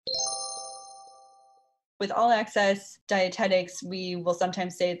with All Access Dietetics, we will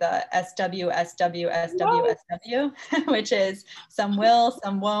sometimes say the SW, which is some will,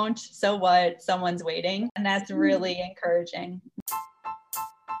 some won't, so what, someone's waiting. And that's really encouraging.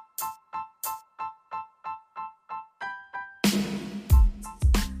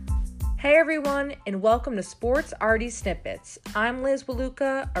 Hey everyone, and welcome to Sports RD Snippets. I'm Liz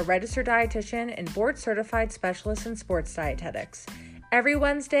Waluka, a registered dietitian and board-certified specialist in sports dietetics. Every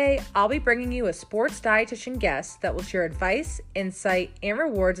Wednesday, I'll be bringing you a sports dietitian guest that will share advice, insight, and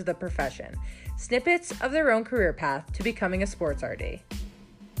rewards of the profession, snippets of their own career path to becoming a sports RD.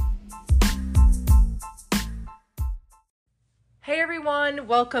 Hey everyone,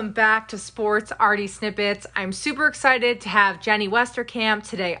 welcome back to Sports RD Snippets. I'm super excited to have Jenny Westerkamp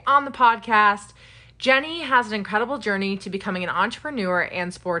today on the podcast. Jenny has an incredible journey to becoming an entrepreneur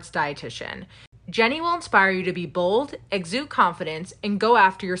and sports dietitian. Jenny will inspire you to be bold, exude confidence, and go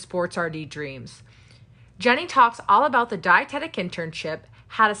after your sports RD dreams. Jenny talks all about the dietetic internship,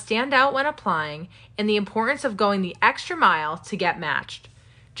 how to stand out when applying, and the importance of going the extra mile to get matched.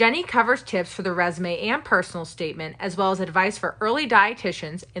 Jenny covers tips for the resume and personal statement, as well as advice for early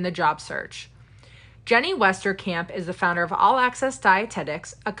dietitians in the job search. Jenny Westerkamp is the founder of All Access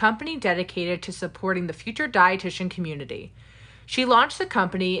Dietetics, a company dedicated to supporting the future dietitian community. She launched the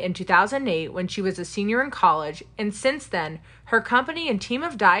company in 2008 when she was a senior in college, and since then, her company and team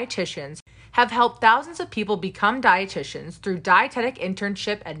of dietitians have helped thousands of people become dietitians through dietetic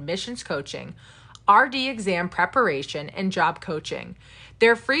internship admissions coaching, RD exam preparation, and job coaching.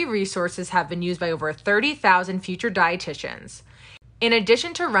 Their free resources have been used by over 30,000 future dietitians. In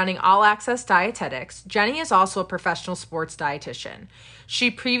addition to running All Access Dietetics, Jenny is also a professional sports dietitian.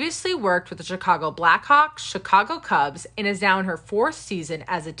 She previously worked with the Chicago Blackhawks, Chicago Cubs, and is now in her fourth season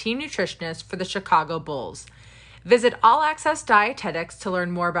as a team nutritionist for the Chicago Bulls. Visit All Access Dietetics to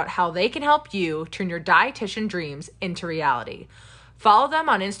learn more about how they can help you turn your dietitian dreams into reality. Follow them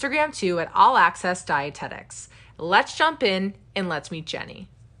on Instagram too at All Access Dietetics. Let's jump in and let's meet Jenny.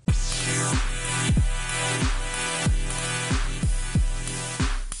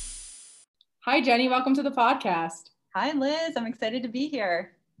 Hi, Jenny. Welcome to the podcast. Hi, Liz. I'm excited to be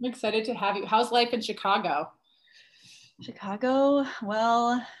here. I'm excited to have you. How's life in Chicago? Chicago,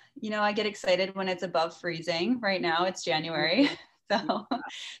 well, I get excited when it's above freezing. Right now, it's January, so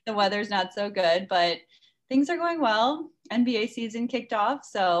the weather's not so good, but things are going well. NBA season kicked off,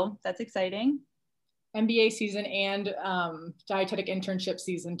 so that's exciting. NBA season and dietetic internship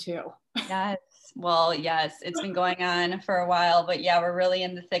season too. Yes. Well, yes, it's been going on for a while, but yeah, we're really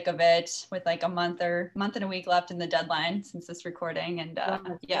in the thick of it with like a month and a week left in the deadline since this recording. And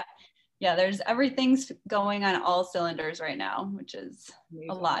there's everything's going on all cylinders right now, which is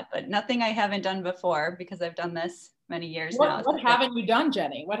amazing. A lot, but nothing I haven't done before because I've done this many years now. What haven't you done,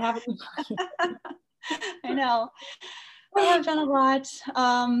 Jenny? What haven't you done? I know. I have done a lot.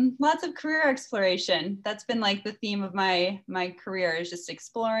 Lots of career exploration. That's been like the theme of my career, is just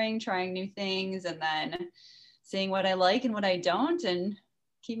exploring, trying new things, and then seeing what I like and what I don't, and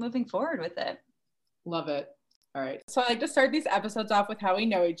keep moving forward with it. Love it. All right. So I like to start these episodes off with how we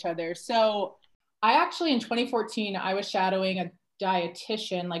know each other. So I actually, in 2014, I was shadowing a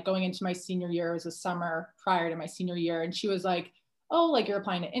dietitian, like going into my senior year. It was a summer prior to my senior year. And she was like, oh, like you're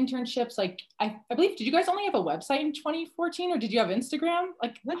applying to internships. Like I believe, did you guys only have a website in 2014 or did you have Instagram?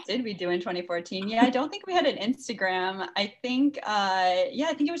 Like what did we do in 2014? Yeah, I don't think we had an Instagram. I think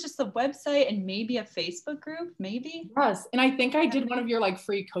it was just the website and maybe a Facebook group, maybe. Yes. And I think I did one of your like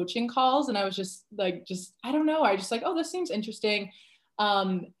free coaching calls and I was just I don't know. I just like, oh, this seems interesting.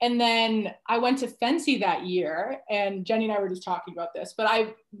 And then I went to Fancy that year and Jenny and I were just talking about this, but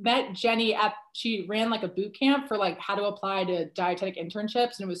I met Jenny she ran like a boot camp for like how to apply to dietetic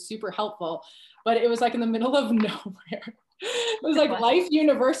internships. And it was super helpful, but it was like in the middle of nowhere. It was like Life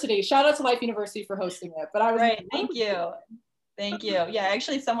University. Shout out to Life University for hosting it. But I was right. Thank you. Yeah.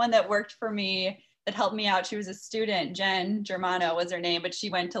 Actually someone that worked for me that helped me out. She was a student, Jen Germano was her name, but she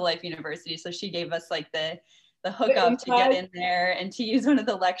went to Life University. So she gave us like the hookup to get in there and to use one of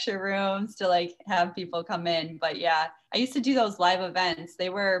the lecture rooms to like have people come in. But yeah, I used to do those live events. They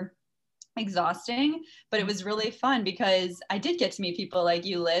were exhausting, but it was really fun because I did get to meet people like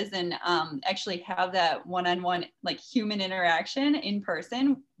you, Liz, and actually have that one-on-one like human interaction in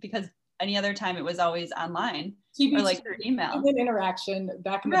person, because any other time it was always online or like through email. Human interaction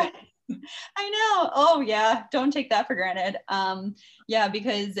back in the day. I know. Oh yeah. Don't take that for granted.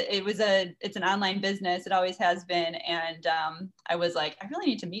 Because it's an online business. It always has been. And I was like, I really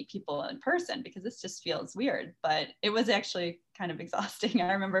need to meet people in person because this just feels weird, but it was actually kind of exhausting.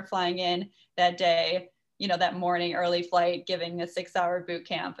 I remember flying in that day, that morning, early flight, giving a 6-hour boot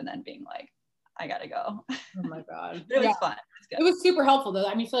camp and then being like, I gotta go. Oh my God. But it was fun. It was super helpful though.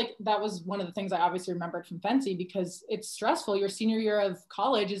 I mean, I feel like that was one of the things I obviously remembered from Fancy, because it's stressful. Your senior year of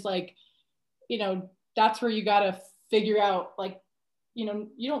college is like, you know, that's where you got to figure out, like, you know,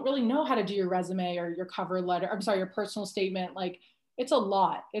 you don't really know how to do your resume or your cover letter. I'm sorry, your personal statement. Like, it's a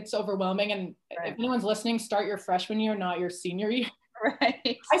lot. It's overwhelming. And if anyone's listening, start your freshman year, not your senior year.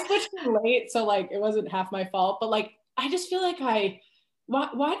 Right. I switched in late, so like it wasn't half my fault. But like, I just feel like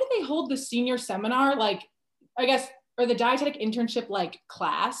why did they hold the senior seminar, like, I guess, or the dietetic internship like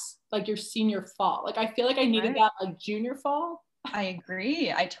class, like your senior fall? Like, I feel like I needed that like junior fall. I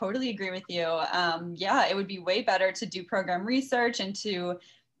agree. I totally agree with you. Yeah, it would be way better to do program research and to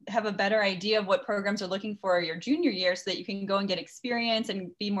have a better idea of what programs are looking for your junior year, so that you can go and get experience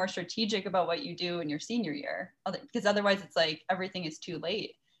and be more strategic about what you do in your senior year. Because otherwise it's like everything is too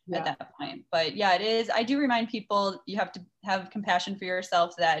late at that point. But yeah, it is. I do remind people, you have to have compassion for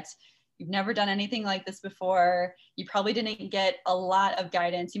yourself, that you've never done anything like this before. You probably didn't get a lot of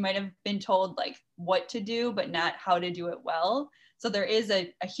guidance. You might have been told like what to do, but not how to do it well. So there is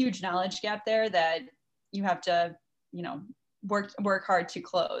a huge knowledge gap there that you have to, you know, work hard to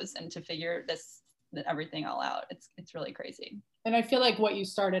close and to figure everything all out. It's really crazy. And I feel like what you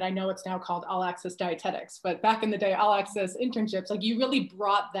started, I know it's now called All Access Dietetics, but back in the day, All Access Internships, like you really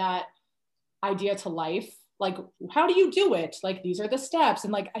brought that idea to life. Like, how do you do it? Like, these are the steps.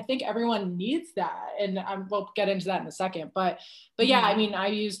 And like, I think everyone needs that. And we'll get into that in a second. But yeah, I mean, I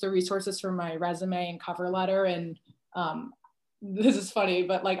use the resources for my resume and cover letter. And this is funny,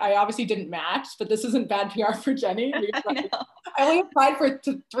 but like, I obviously didn't match, but this isn't bad PR for Jenny. I only applied for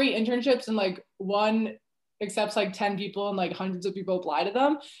 3 internships, and like one accepts like 10 people and like hundreds of people apply to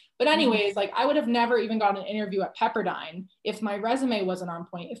them. But anyways, like I would have never even gotten an interview at Pepperdine if my resume wasn't on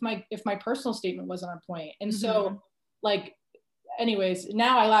point, if my personal statement wasn't on point. And so like, anyways,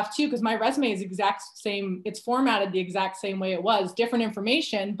 now I laugh too, because my resume is exact same. It's formatted the exact same way it was, different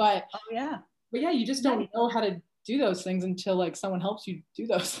information, but you just don't know how to do those things until like someone helps you do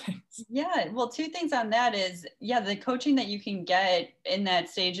those things. Yeah, well, 2 things on that is, the coaching that you can get in that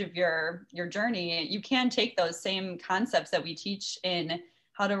stage of your journey, you can take those same concepts that we teach in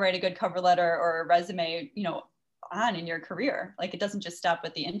how to write a good cover letter or a resume, you know, on in your career. Like, it doesn't just stop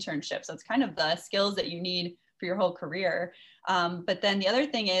with the internship. So it's kind of the skills that you need for your whole career. But then the other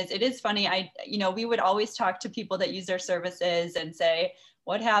thing is, it is funny. We would always talk to people that use their services and say,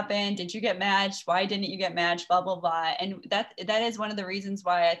 what happened? Did you get matched? Why didn't you get matched? Blah, blah, blah. And that is one of the reasons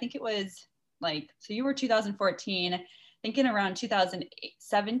why I think it was like, so you were 2014, thinking around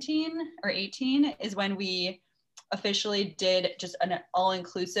 2017 or 18 is when we officially did just an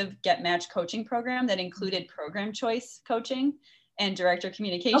all-inclusive Get Matched coaching program that included program choice coaching and director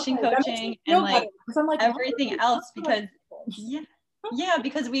communication coaching and like everything else, because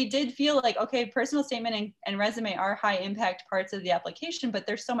because we did feel like, okay, personal statement and resume are high impact parts of the application, but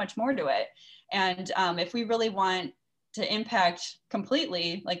there's so much more to it. And if we really want to impact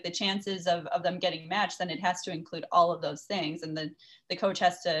completely like the chances of them getting matched, then it has to include all of those things. And the coach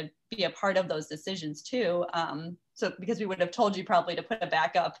has to be a part of those decisions too. So because we would have told you probably to put a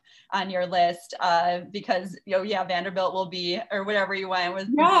backup on your list because, Vanderbilt will be, or whatever you went was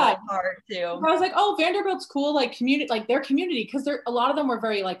really hard too. I was like, oh, Vanderbilt's cool, like community, like their community, because a lot of them were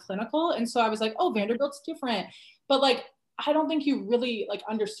very like clinical. And so I was like, oh, Vanderbilt's different. But like, I don't think you really like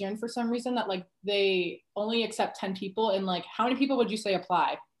understand for some reason that like they only accept 10 people. And like, how many people would you say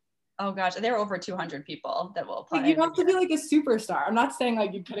apply? Oh gosh, there are over 200 people that will apply. Like, you have to be like a superstar. I'm not saying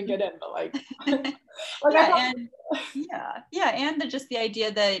like you couldn't get in, but like, and just the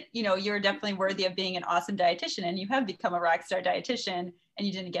idea that you're definitely worthy of being an awesome dietitian, and you have become a rock star dietitian, and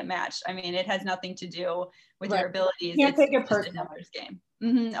you didn't get matched. I mean, it has nothing to do with your abilities. You can't take it personally. A numbers game.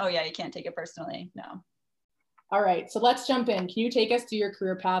 Oh yeah, you can't take it personally. No. All right, so let's jump in. Can you take us through your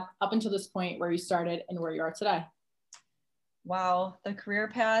career path up until this point, where you started and where you are today? Wow, the career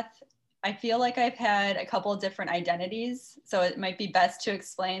path. I feel like I've had a couple of different identities, so it might be best to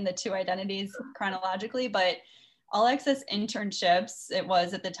explain the 2 identities chronologically, but All Access Internships, it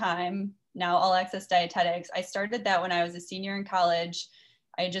was at the time, now All Access Dietetics. I started that when I was a senior in college.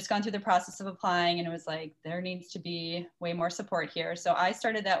 I had just gone through the process of applying, and it was like, there needs to be way more support here. So I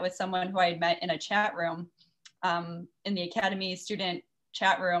started that with someone who I had met in a chat room, in the Academy student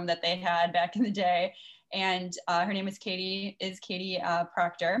chat room that they had back in the day. And her name is Katie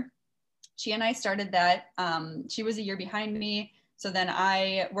Proctor. She and I started that. She was a year behind me. So then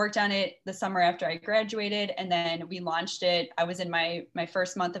I worked on it the summer after I graduated, and then we launched it. I was in my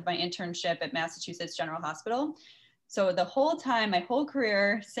first month of my internship at Massachusetts General Hospital. So the whole time, my whole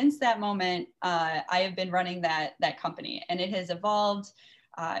career, since that moment, I have been running that company, and it has evolved.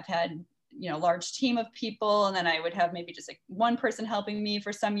 I've had large team of people. And then I would have maybe just like one person helping me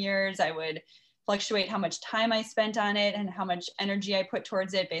for some years. I would fluctuate how much time I spent on it and how much energy I put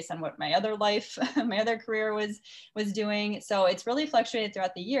towards it based on what my other life, my other career was doing. So it's really fluctuated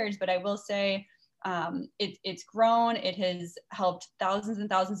throughout the years, but I will say it's grown. It has helped thousands and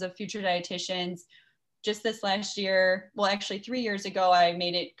thousands of future dietitians. Just this last year, well, actually 3 years ago, I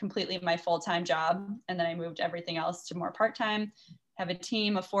made it completely my full-time job. And then I moved everything else to more part-time. Have a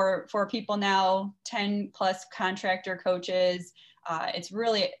team of four people now, 10 plus contractor coaches. It's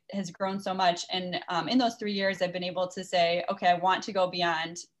really has grown so much. And in those 3 years, I've been able to say, okay, I want to go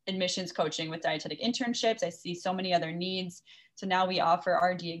beyond admissions coaching with dietetic internships. I see so many other needs. So now we offer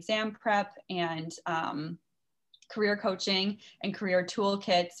RD exam prep and career coaching and career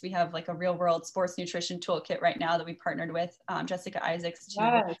toolkits. We have like a real world sports nutrition toolkit right now that we partnered with Jessica Isaacs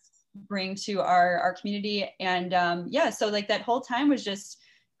to bring to our community. And so like that whole time was just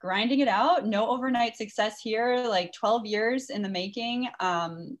grinding it out. No overnight success here, like 12 years in the making,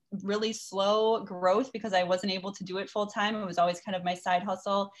 really slow growth because I wasn't able to do it full time. It was always kind of my side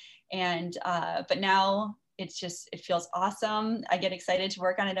hustle. And, but now it feels awesome. I get excited to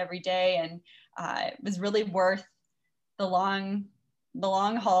work on it every day. And it was really worth the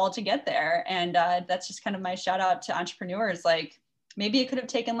long haul to get there. And that's just kind of my shout out to entrepreneurs. Like maybe it could have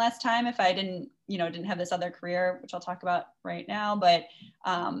taken less time if I didn't have this other career, which I'll talk about right now, but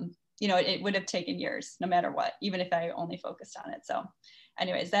it would have taken years no matter what, even if I only focused on it. So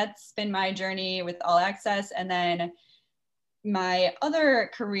anyways, that's been my journey with All Access. And then my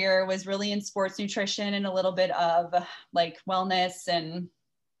other career was really in sports nutrition and a little bit of like wellness and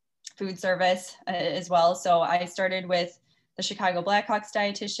food service as well. So I started with the Chicago Blackhawks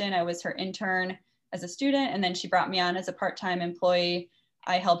dietitian. I was her intern as a student, and then she brought me on as a part-time employee.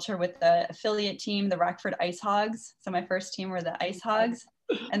 I helped her with the affiliate team, the Rockford Ice Hogs. So my first team were the Ice Hogs,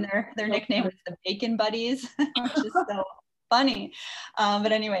 and their nickname was the Bacon Buddies, which is so funny.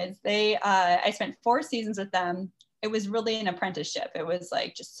 But anyways, I spent 4 seasons with them. It was really an apprenticeship. It was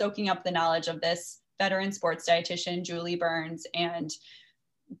like just soaking up the knowledge of this veteran sports dietitian, Julie Burns, and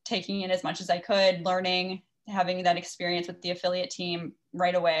taking in as much as I could, learning, having that experience with the affiliate team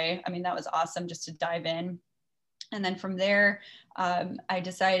right away. I mean, that was awesome just to dive in. And then from there, I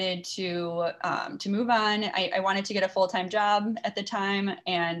decided to move on. I wanted to get a full-time job at the time,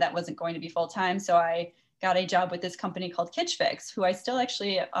 and that wasn't going to be full-time. So I got a job with this company called Kitch Fix, who I still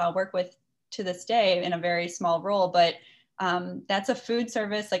actually work with to this day in a very small role, but that's a food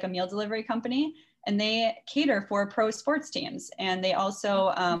service, like a meal delivery company. And they cater for pro sports teams. And they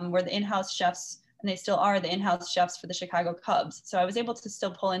also were the in-house chefs, and they still are the in-house chefs for the Chicago Cubs. So I was able to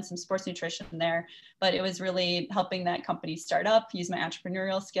still pull in some sports nutrition there, but it was really helping that company start up, use my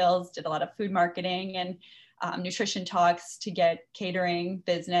entrepreneurial skills, did a lot of food marketing and nutrition talks to get catering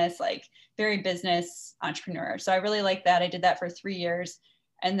business, like very business entrepreneur. So I really liked that. I did that for 3 years.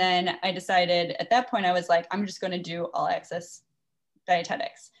 And then I decided at that point, I was like, I'm just going to do All Access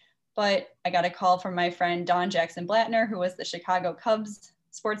Dietetics. But I got a call from my friend Dawn Jackson Blattner, who was the Chicago Cubs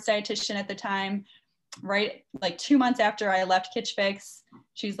sports dietitian at the time, right? Like 2 months after I left Kitch Fix,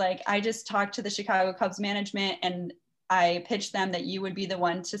 she's like, I just talked to the Chicago Cubs management and I pitched them that you would be the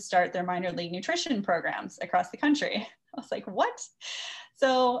one to start their minor league nutrition programs across the country. I was like, what?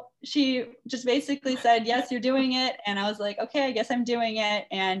 So she just basically said, yes, you're doing it. And I was like, okay, I guess I'm doing it.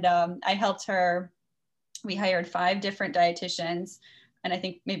 And I helped her. We hired 5 different dietitians. And I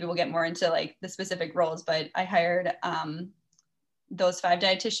think maybe we'll get more into like the specific roles, but I hired those 5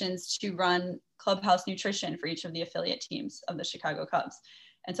 dietitians to run clubhouse nutrition for each of the affiliate teams of the Chicago Cubs.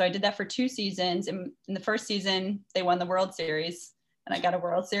 And so I did that for 2 seasons. In the first season, they won the World Series, and I got a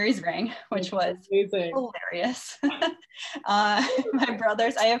World Series ring, which was amazing. Hilarious. My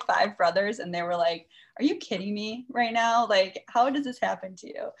brothers, I have 5 brothers, and they were like, are you kidding me right now? Like, how does this happen to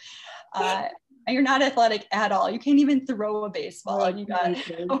you? You're not athletic at all. You can't even throw a baseball, and you got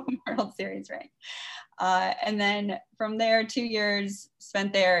a World Series ring. And then from there, 2 years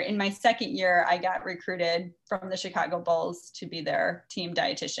spent there. In my second year, I got recruited from the Chicago Bulls to be their team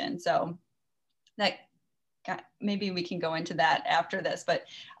dietitian. So maybe we can go into that after this, but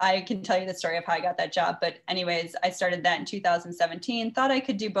I can tell you the story of how I got that job. But anyways, I started that in 2017, thought I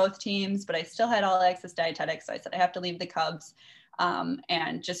could do both teams, but I still had All Access Dietetics. So I said, I have to leave the Cubs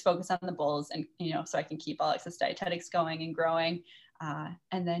and just focus on the Bulls, and, so I can keep All Access Dietetics going and growing.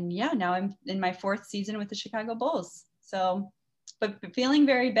 And then, now I'm in my 4th season with the Chicago Bulls. So, but feeling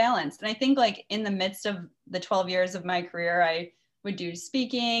very balanced. And I think like in the midst of the 12 years of my career, I would do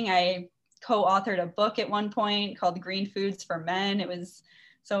speaking. I co-authored a book at one point called Green Foods for Men. It was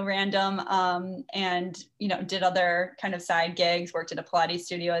so random. And, you know, did other kind of side gigs, worked at a Pilates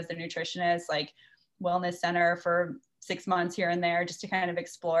studio as a nutritionist, like wellness center for 6 months here and there just to kind of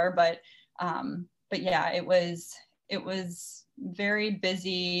explore. But yeah, it was very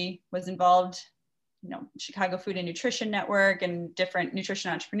busy, was involved, you know, Chicago Food and Nutrition Network and different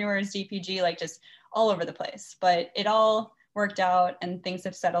nutrition entrepreneurs, DPG, like just all over the place. But it all worked out and things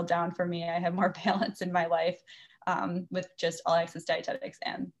have settled down for me. I have more balance in my life with just All Access Dietetics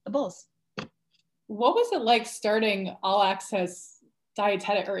and the Bulls. What was it like starting All Access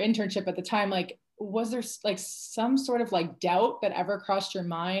Dietetic or internship at the time? Like, was there like some sort of like doubt that ever crossed your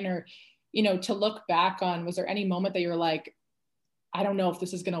mind, or, you know, to look back on, was there any moment that you're like, I don't know if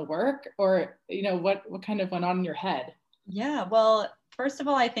this is going to work, or, you know, what kind of went on in your head? Yeah, well, first of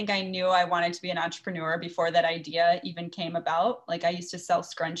all, I think I knew I wanted to be an entrepreneur before that idea even came about. Like I used to sell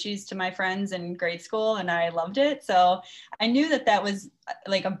scrunchies to my friends in grade school and I loved it. So I knew that that was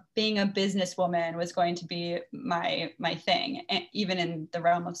like being a businesswoman was going to be my thing, even in the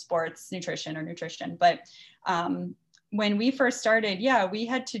realm of sports nutrition or nutrition. But when we first started, yeah, we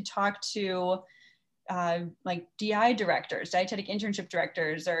had to talk to like DI directors, dietetic internship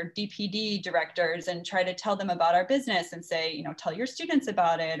directors, or DPD directors, and try to tell them about our business and say, you know, tell your students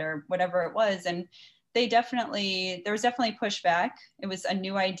about it or whatever it was. And there was definitely pushback. It was a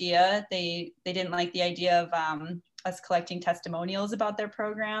new idea. They didn't like the idea of us collecting testimonials about their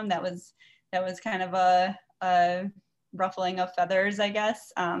program. That was kind of a ruffling of feathers, I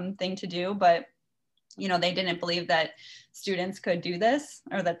guess, thing to do. But you know, they didn't believe that students could do this,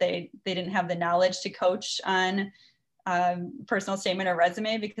 or that they didn't have the knowledge to coach on personal statement or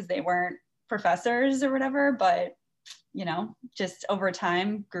resume because they weren't professors or whatever. But, you know, just over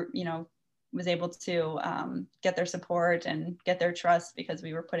time, you know, was able to get their support and get their trust because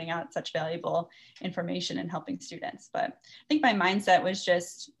we were putting out such valuable information and helping students. But I think my mindset was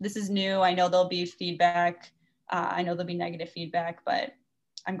just, this is new. I know there'll be feedback. I know there'll be negative feedback, but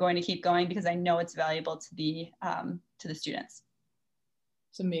I'm going to keep going because I know it's valuable to the students.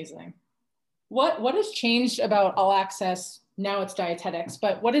 It's amazing. What has changed about All Access? Now it's dietetics,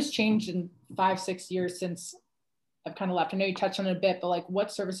 but what has changed in 5-6 years since I've kind of left? I know you touched on it a bit, but like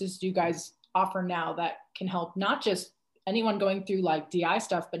what services do you guys offer now that can help not just anyone going through like DI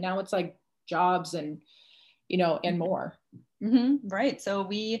stuff, but now it's like jobs and, you know, and more? Mm-hmm, right. So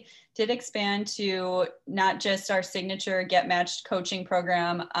we did expand to not just our signature Get Matched coaching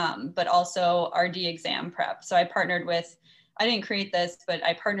program, but also RD exam prep. So I didn't create this, but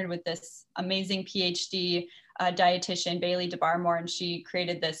I partnered with this amazing PhD dietitian, Bailey DeBarmore, and she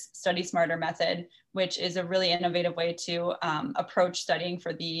created this Study Smarter method, which is a really innovative way to approach studying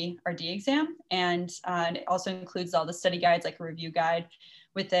for the RD exam. And it also includes all the study guides, like a review guide.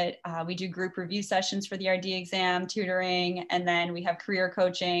 With it, we do group review sessions for the RD exam, tutoring, and then we have career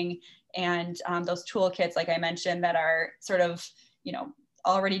coaching and those toolkits, like I mentioned, that are sort of, you know,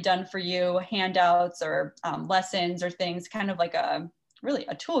 already done for you, handouts or lessons or things, kind of like really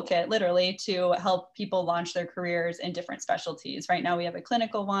a toolkit, literally, to help people launch their careers in different specialties. Right now we have a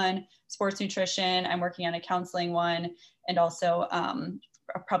clinical one, sports nutrition. I'm working on a counseling one, and also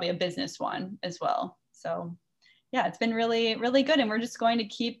probably a business one as well. So yeah, it's been really, really good. And we're just going to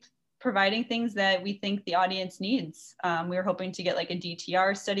keep providing things that we think the audience needs. We were hoping to get like a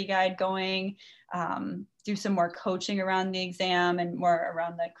DTR study guide going, do some more coaching around the exam and more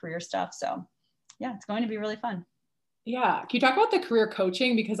around the career stuff. So yeah, it's going to be really fun. Yeah. Can you talk about the career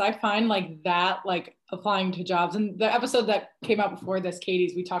coaching? Because I find like that, like applying to jobs, and the episode that came out before this,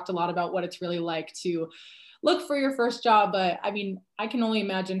 Katie's, we talked a lot about what it's really like to look for your first job. But I mean, I can only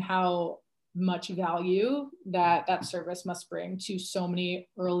imagine how much value that service must bring to so many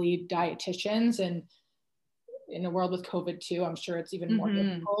early dietitians, and in a world with COVID too, I'm sure it's even more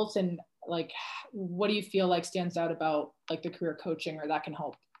difficult. And like, what do you feel like stands out about like the career coaching, or that can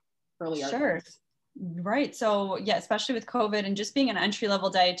help early? Sure. Right. So yeah, especially with COVID and just being an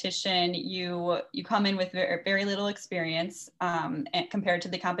entry-level dietitian, you come in with very, very little experience and compared to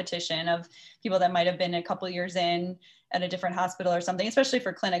the competition of people that might have been a couple years in at a different hospital or something, especially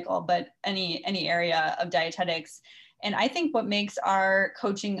for clinical, but any area of dietetics. And I think what makes our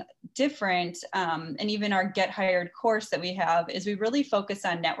coaching different, and even our Get Hired course that we have, is we really focus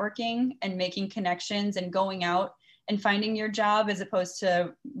on networking and making connections and going out and finding your job as opposed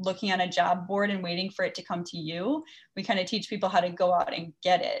to looking on a job board and waiting for it to come to you. We kind of teach people how to go out and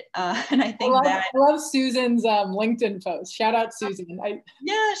get it. And I think I love Susan's LinkedIn post. Shout out Susan.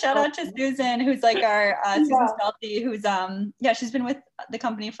 Shout out to Susan, who's like our Susan Stelty, who's she's been with the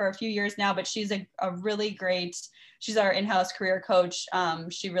company for a few years now, but she's a really great, she's our in-house career coach.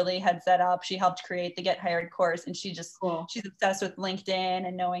 She really heads that up. She helped create the Get Hired course, and she's obsessed with LinkedIn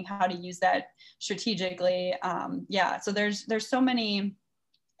and knowing how to use that strategically. So there's so many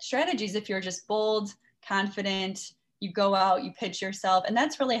strategies if you're just bold, confident, you go out, you pitch yourself. And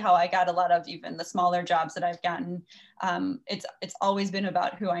that's really how I got a lot of even the smaller jobs that I've gotten. It's always been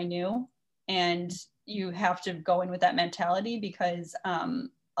about who I knew, and you have to go in with that mentality, because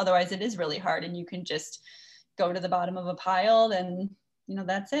otherwise it is really hard and you can just go to the bottom of a pile and, you know,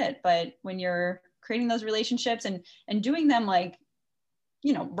 that's it. But when you're creating those relationships and doing them like,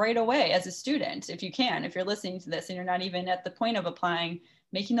 you know, right away as a student, if you can, if you're listening to this and you're not even at the point of applying,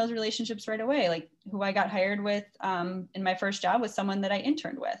 making those relationships right away. Like who I got hired with in my first job was someone that I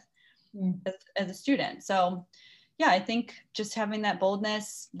interned with as a student. So yeah, I think just having that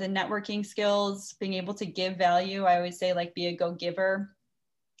boldness, the networking skills, being able to give value. I always say, like, be a go-giver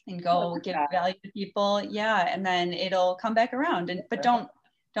and go give value to people. Yeah. And then it'll come back around. But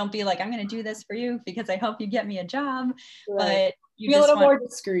don't be like, I'm going to do this for you because I hope you get me a job. Right. But you be a little more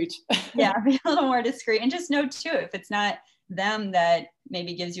discreet. Yeah. Be a little more discreet, and just know too, if it's not them that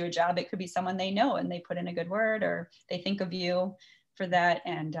maybe gives you a job, it could be someone they know and they put in a good word, or they think of you for that.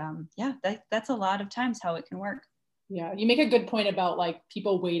 And that's a lot of times how it can work. Yeah, you make a good point about like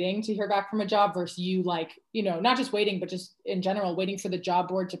people waiting to hear back from a job versus you, like, you know, not just waiting, but just in general, waiting for the job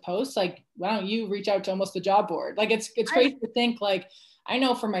board to post. Like, why don't you reach out to almost the job board? Like, it's crazy to think, like, I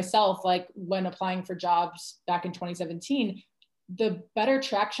know for myself, like when applying for jobs back in 2017, the better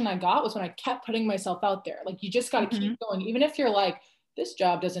traction I got was when I kept putting myself out there. Like, you just got to keep going. Even if you're like, this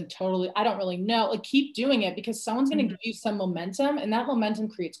job doesn't totally, I don't really know, like keep doing it, because someone's going to give you some momentum, and that momentum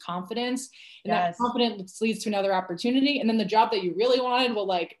creates confidence, and that confidence leads to another opportunity. And then the job that you really wanted will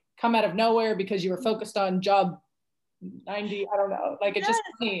like come out of nowhere because you were focused on job 90. I don't know. Like, it's just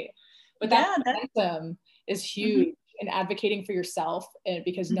funny, but that momentum is huge in advocating for yourself, and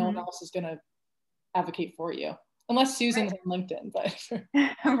because no one else is going to advocate for you. Unless Susan's on LinkedIn, but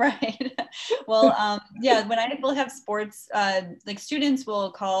right. Well, when I will have sports, like students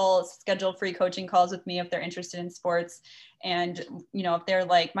will schedule free coaching calls with me if they're interested in sports. And, you know, if they're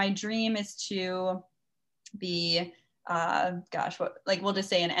like, my dream is to be, we'll just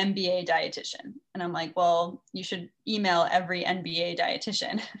say an NBA dietitian. And I'm like, well, you should email every NBA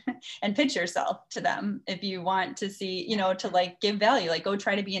dietitian and pitch yourself to them if you want to see, you know, to like give value, like go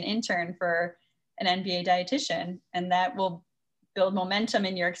try to be an intern for an NBA dietitian, and that will build momentum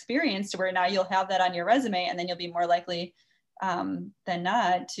in your experience to where now you'll have that on your resume, and then you'll be more likely than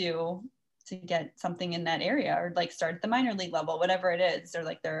not to get something in that area, or like start at the minor league level, whatever it is, or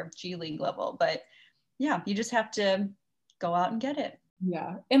like their G League level. But yeah, you just have to go out and get it.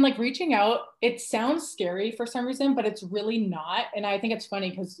 Yeah. And like reaching out, it sounds scary for some reason, but it's really not. And I think it's funny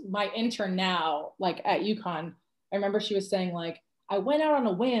because my intern now, like at UConn, I remember she was saying like, I went out on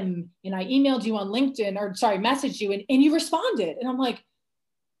a whim and I emailed you on LinkedIn, messaged you, and you responded. And I'm like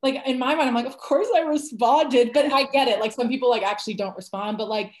in my mind, I'm like, of course I responded, but I get it. Like some people like actually don't respond, but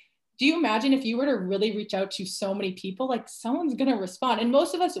like, do you imagine if you were to really reach out to so many people, like someone's going to respond? And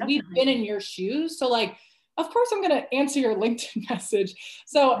most of us, we've been in your shoes. So like, of course I'm going to answer your LinkedIn message.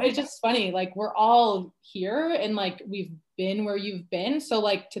 So it's just funny. Like we're all here and like, we've been where you've been. So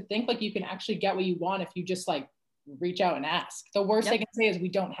like to think like you can actually get what you want if you just like reach out and ask. The worst they can say is we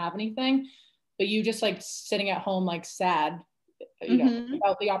don't have anything, but you just like sitting at home like sad, you know,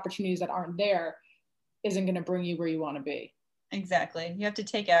 about the opportunities that aren't there isn't going to bring you where you want to be. Exactly. You have to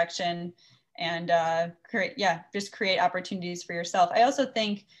take action and create opportunities for yourself. I also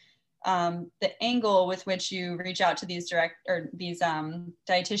think the angle with which you reach out to these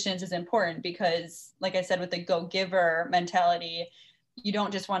dietitians is important, because like I said, with the go-giver mentality, you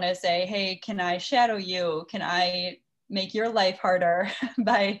don't just want to say, hey, can I shadow you? Can I make your life harder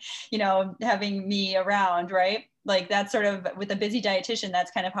by, you know, having me around, right? Like that's sort of, with a busy dietitian,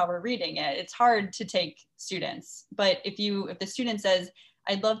 that's kind of how we're reading it. It's hard to take students, but if the student says,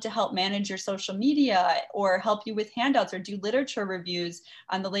 I'd love to help manage your social media or help you with handouts or do literature reviews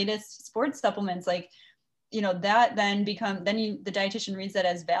on the latest sports supplements, like, you know, that then the dietitian reads that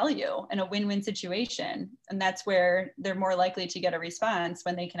as value and a win-win situation. And that's where they're more likely to get a response,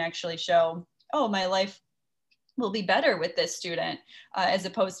 when they can actually show, oh, my life will be better with this student, as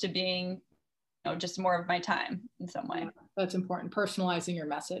opposed to being, you know, just more of my time in some way. That's important. Personalizing your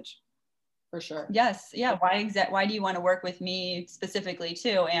message. For sure. Yes. Yeah. Why do you want to work with me specifically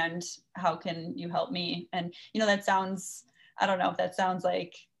too? And how can you help me? And, that sounds, I don't know if that sounds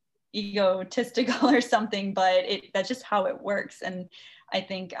like egotistical or something, but that's just how it works. And I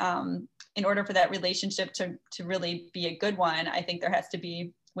think in order for that relationship to really be a good one, I think there has to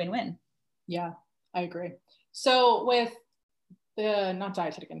be win-win. Yeah, I agree. So with the, not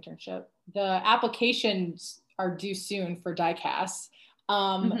dietetic internship, the applications are due soon for DICAS.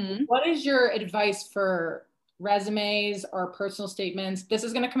 What is your advice for resumes or personal statements? This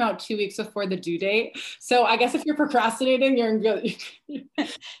is going to come out 2 weeks before the due date. So I guess if you're procrastinating, you're in good,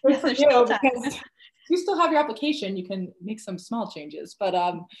 for you, because you still have your application, you can make some small changes. But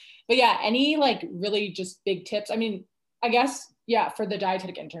yeah, any like really just big tips? I mean, I guess, yeah, for the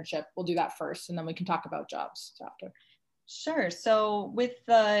dietetic internship, we'll do that first, and then we can talk about jobs after. Sure. So with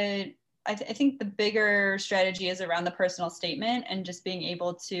I think the bigger strategy is around the personal statement and just being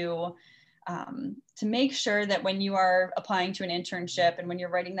able to make sure that when you are applying to an internship and when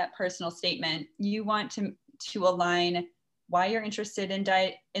you're writing that personal statement, you want to align why you're interested in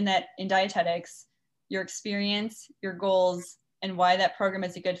dietetics, your experience, your goals, and why that program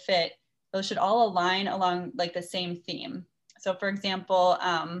is a good fit. Those should all align along like the same theme. So for example,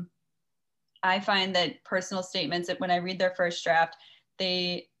 I find that personal statements, when I read their first draft,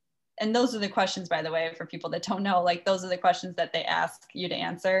 and those are the questions, by the way, for people that don't know, like those are the questions that they ask you to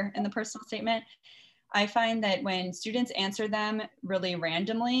answer in the personal statement. I find that when students answer them really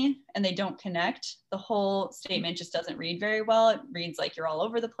randomly and they don't connect, the whole statement just doesn't read very well. It reads like you're all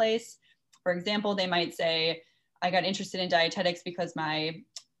over the place. For example, they might say, I got interested in dietetics because I'm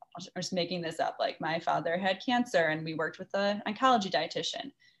just making this up, like my father had cancer and we worked with an oncology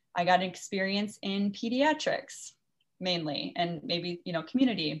dietitian. I got an experience in pediatrics mainly, and maybe,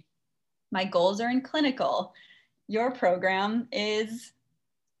 community. My goals are in clinical. Your program is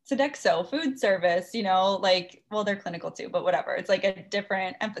Sodexo food service, well, they're clinical too, but whatever. It's like a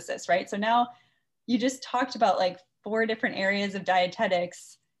different emphasis, right? So now you just talked about like 4 different areas of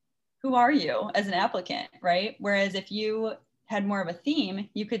dietetics. Who are you as an applicant, right? Whereas if you had more of a theme,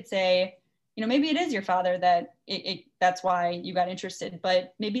 you could say, maybe it is your father that that's why you got interested,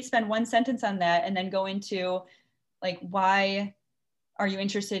 but maybe spend 1 sentence on that and then go into like, why are you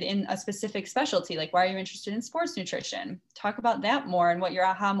interested in a specific specialty? Like, why are you interested in sports nutrition? Talk about that more and what your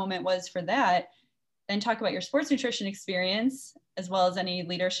aha moment was for that. Then talk about your sports nutrition experience, as well as any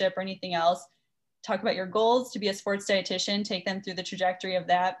leadership or anything else. Talk about your goals to be a sports dietitian, take them through the trajectory of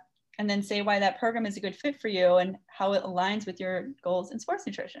that, and then say why that program is a good fit for you and how it aligns with your goals in sports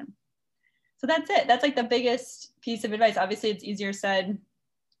nutrition. So that's it. That's like the biggest piece of advice. Obviously, it's easier said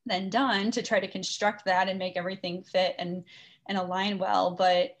than done to try to construct that and make everything fit and align well.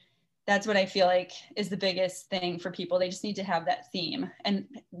 But that's what I feel like is the biggest thing for people. They just need to have that theme. And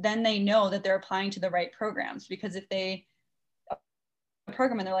then they know that they're applying to the right programs, because if they a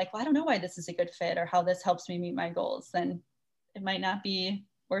program and they're like, well, I don't know why this is a good fit or how this helps me meet my goals, then it might not be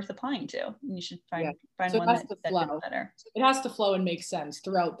worth applying to. And you should find so one that fits better. It has to flow and make sense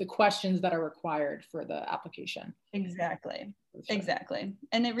throughout the questions that are required for the application. Exactly. Sure. Exactly.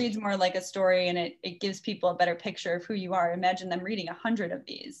 And it reads more like a story, and it gives people a better picture of who you are. Imagine them reading 100 of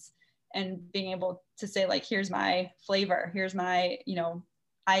these and being able to say, like, here's my flavor. Here's my,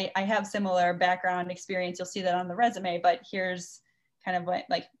 I have similar background experience. You'll see that on the resume, but here's kind of what,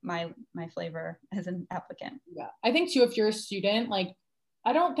 like, my flavor as an applicant. Yeah. I think too, if you're a student, like,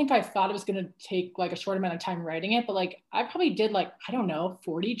 I don't think I thought it was going to take like a short amount of time writing it, but like I probably did like, I don't know,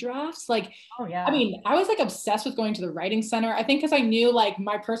 40 drafts. Like, oh yeah. I mean, I was like obsessed with going to the writing center. I think because I knew like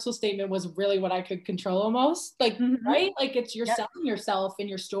my personal statement was really what I could control almost, like, right? Like it's you're selling yourself and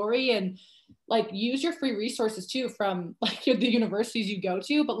your story, and like use your free resources too from like the universities you go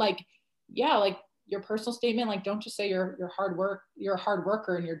to. But like, yeah, like your personal statement, like don't just say you're a hard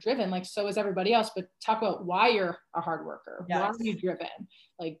worker and you're driven, like so is everybody else, but talk about why you're a hard worker. Yes. Why are you driven?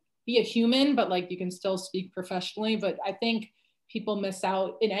 Like be a human, but like you can still speak professionally. But I think people miss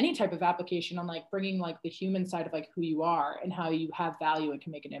out in any type of application on like bringing like the human side of like who you are and how you have value and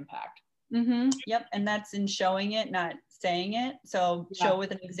can make an impact. Mm-hmm. Yep. And that's in showing it, not saying it. So show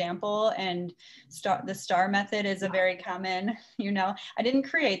with an example, and the STAR method is a very common, I didn't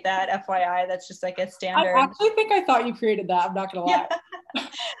create that, FYI, that's just like a standard. I actually think I thought you created that. I'm not going to lie. Yeah.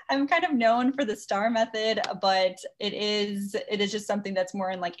 I'm kind of known for the STAR method, but it is just something that's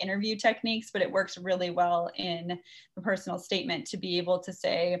more in like interview techniques, but it works really well in the personal statement to be able to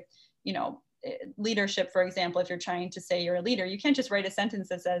say, leadership, for example, if you're trying to say you're a leader, you can't just write a sentence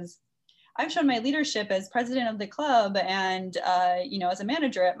that says, I've shown my leadership as president of the club and, as a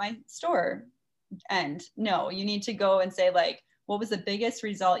manager at my store. And no, you need to go and say like, what was the biggest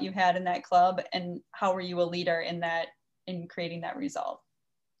result you had in that club, and how were you a leader in creating that result,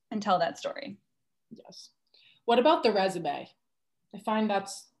 and tell that story. Yes. What about the resume? I find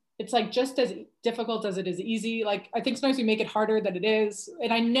it's like just as difficult as it is easy. Like, I think sometimes we make it harder than it is.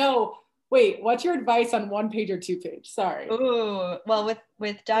 And I know, wait, what's your advice on 1 page or 2 page? Sorry. Ooh, well,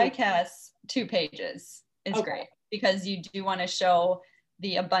 with diecast, 2 pages is Okay. great, because you do want to show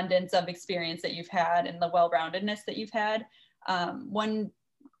the abundance of experience that you've had and the well-roundedness that you've had. One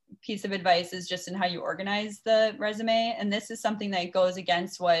piece of advice is just in how you organize the resume. And this is something that goes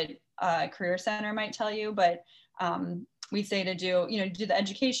against what Career Center might tell you, but we say to do the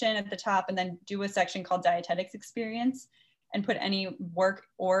education at the top, and then do a section called dietetics experience, and put any work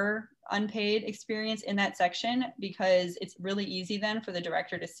or unpaid experience in that section, because it's really easy then for the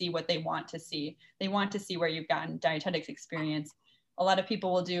director to see what they want to see. They want to see where you've gotten dietetics experience. A lot of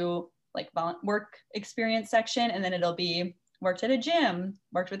people will do like work experience section, and then it'll be worked at a gym,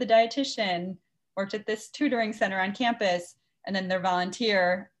 worked with a dietitian, worked at this tutoring center on campus, and then their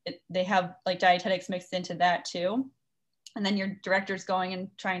volunteer, they have like dietetics mixed into that too. And then your director's going and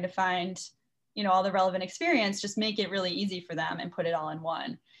trying to find, all the relevant experience. Just make it really easy for them and put it all in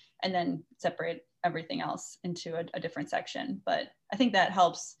one, and then separate everything else into a different section. But I think that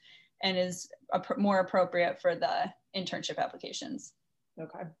helps and is more appropriate for the internship applications.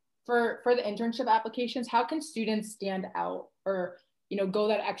 Okay. For the internship applications, how can students stand out, or, go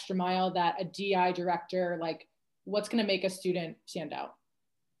that extra mile that a DI director, like, what's going to make a student stand out?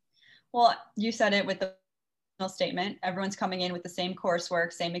 Well, you said it with the statement. Everyone's coming in with the same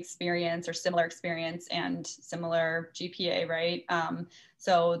coursework, same experience or similar experience, and similar GPA, right?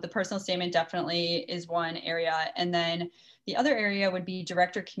 So the personal statement definitely is one area. And then the other area would be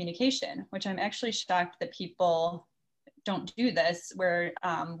director communication, which I'm actually shocked that people don't do this, where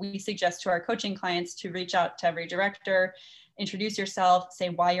we suggest to our coaching clients to reach out to every director, introduce yourself, say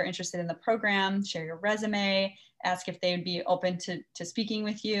why you're interested in the program, share your resume, ask if they would be open to speaking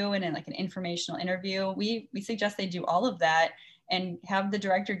with you and in like an informational interview. We suggest they do all of that and have the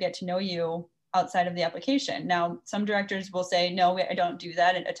director get to know you outside of the application. Now, some directors will say, no, I don't do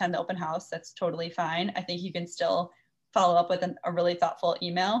that, and attend the open house. That's totally fine. I think you can still follow up with a really thoughtful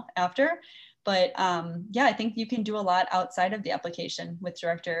email after. But yeah, I think you can do a lot outside of the application with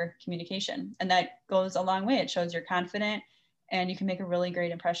director communication. And that goes a long way. It shows you're confident, and you can make a really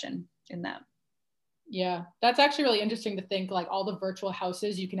great impression in that. Yeah, that's actually really interesting to think, like, all the virtual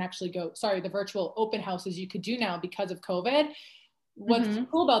houses you can actually the virtual open houses you could do now because of COVID. What's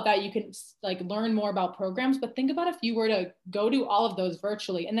cool about that, you can like learn more about programs, but think about if you were to go do all of those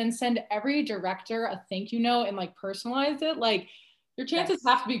virtually and then send every director a thank you note and like personalize it, like your chances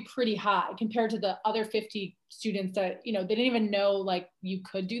have to be pretty high compared to the other 50 students that, they didn't even know like you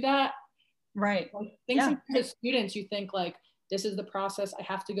could do that. Right. I think sometimes as students, you think like, this is the process, I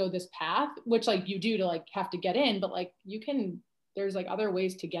have to go this path, which like you do to like have to get in, but like there's like other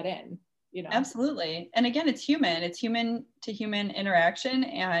ways to get in, Absolutely. And again, it's human to human interaction.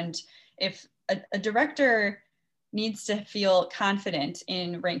 And if a director needs to feel confident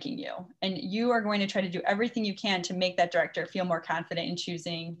in ranking you, and you are going to try to do everything you can to make that director feel more confident in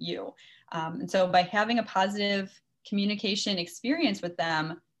choosing you. And so by having a positive communication experience with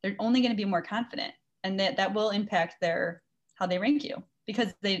them, they're only going to be more confident, and that will impact how they rank you,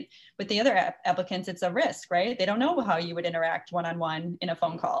 because with the other applicants, it's a risk, right? They don't know how you would interact one-on-one in a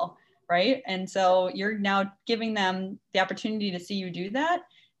phone call, right? And so you're now giving them the opportunity to see you do that.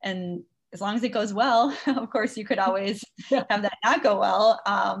 And as long as it goes well, of course, you could always have that not go well,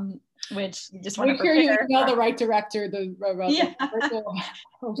 which you just want to prepare. Make sure you email the right director.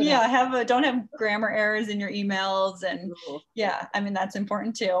 Don't have grammar errors in your emails, and that's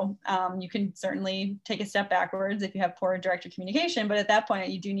important too. You can certainly take a step backwards if you have poor director communication, but at that point,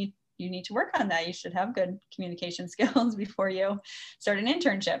 you need to work on that. You should have good communication skills before you start an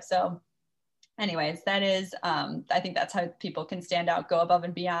internship. So anyways, that is, I think that's how people can stand out, go above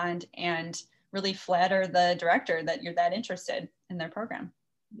and beyond, and really flatter the director that you're that interested in their program.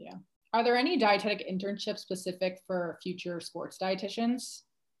 Yeah. Are there any dietetic internships specific for future sports dietitians?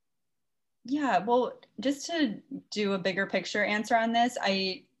 Yeah, well, just to do a bigger picture answer on this,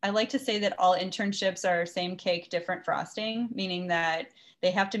 I like to say that all internships are same cake, different frosting, meaning that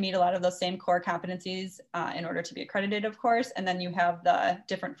they have to meet a lot of those same core competencies in order to be accredited, of course. And then you have the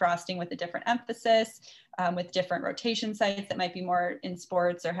different frosting with a different emphasis, with different rotation sites that might be more in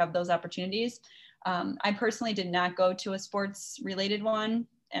sports or have those opportunities. I personally did not go to a sports related one,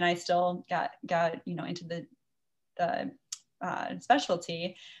 and I still got into the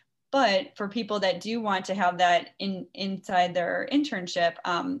specialty. But for people that do want to have that inside their internship,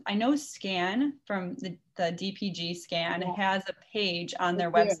 I know SCAN from the the DPG scan has a page on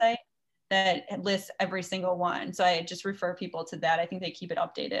their Yeah. website that lists every single one. So I just refer people to that. I think they keep it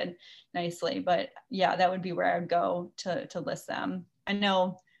updated nicely, but yeah, that would be where I would go to list them. I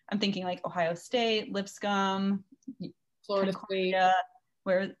know I'm thinking like Ohio State, Lipscomb, Florida State.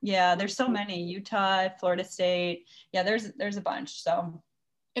 Where, yeah, there's so many. Utah, Florida State. Yeah, there's a bunch. So,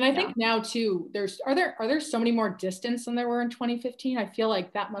 and I think now too, are there so many more distance than there were in 2015? I feel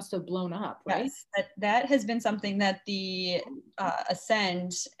like that must have blown up, right? Yes, that has been something that the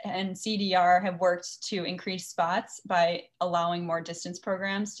Ascend and CDR have worked to increase spots by allowing more distance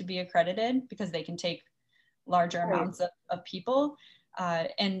programs to be accredited because they can take larger amounts of people.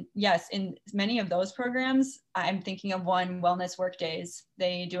 And yes, in many of those programs, I'm thinking of one, Wellness Workdays.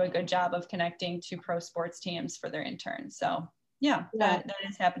 They do a good job of connecting to pro sports teams for their interns. So yeah, that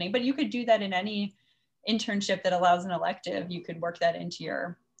is happening. But you could do that in any internship that allows an elective. You could work that into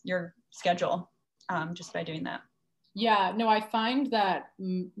your schedule just by doing that. Yeah, no, I find that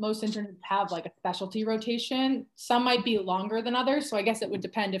most interns have like a specialty rotation. Some might be longer than others. So I guess it would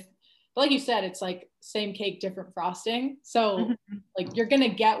depend but like you said, it's like same cake, different frosting. So like you're going to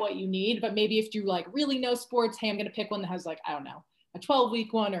get what you need, but maybe if you like really know sports, hey, I'm going to pick one that has like, I don't know, a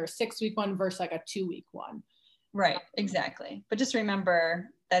 12-week one or a 6-week one versus like a 2-week one. Right, exactly. But just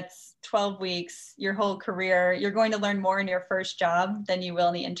remember that's 12 weeks, your whole career. You're going to learn more in your first job than you will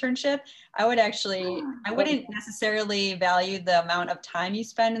in the internship. I wouldn't necessarily value the amount of time you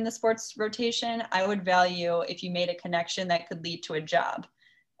spend in the sports rotation. I would value if you made a connection that could lead to a job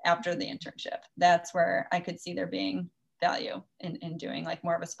after the internship. That's where I could see there being value in doing like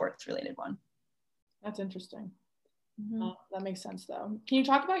more of a sports related one. That's interesting. That makes sense though. Can you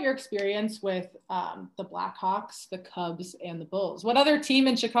talk about your experience with the Blackhawks, the Cubs, and the Bulls? What other team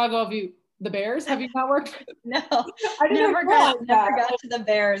in Chicago the Bears? Have you not worked with? No, I never got to the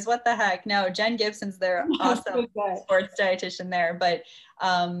Bears. What the heck? No, Jen Gibson's their awesome sports dietitian there. But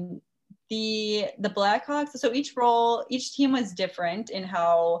the Blackhawks, so each team was different in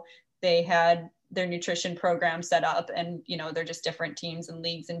how they had their nutrition program set up, and they're just different teams and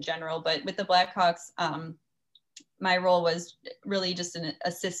leagues in general. But with the Blackhawks, my role was really just in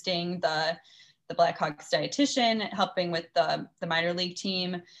assisting the Blackhawks dietitian, helping with the minor league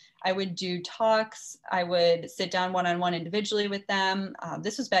team. I would do talks. I would sit down one-on-one individually with them.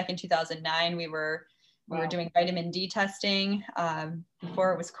 This was back in 2009. We were doing vitamin D testing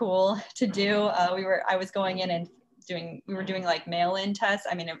before it was cool to do. I was going in and we were doing like mail-in tests.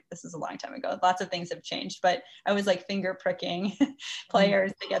 I mean, this is a long time ago. Lots of things have changed, but I was like finger pricking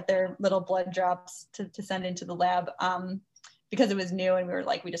players to get their little blood drops to send into the lab because it was new and we were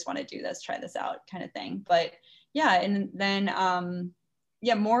like, we just want to do this, try this out kind of thing. But yeah, and then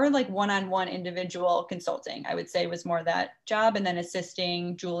more like one-on-one individual consulting, I would say was more that job. And then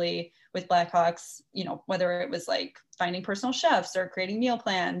assisting Julie with Blackhawks, whether it was like finding personal chefs or creating meal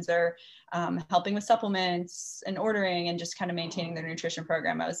plans or helping with supplements and ordering and just kind of maintaining their nutrition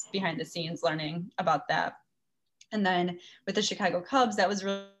program. I was behind the scenes learning about that. And then with the Chicago Cubs, that was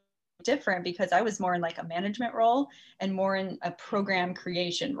really different because I was more in like a management role and more in a program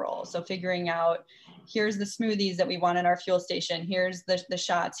creation role. So figuring out, here's the smoothies that we want in our fuel station. Here's the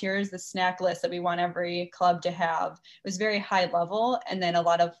shots. Here's the snack list that we want every club to have. It was very high level. And then a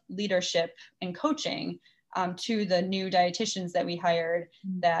lot of leadership and coaching to the new dietitians that we hired,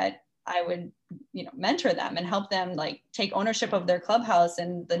 that I would, mentor them and help them like take ownership of their clubhouse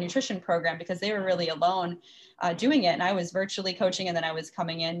and the nutrition program because they were really alone doing it. And I was virtually coaching, and then I was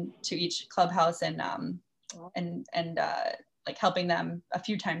coming in to each clubhouse and like helping them a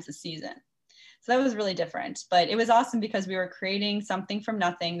few times a season. So that was really different, but it was awesome because we were creating something from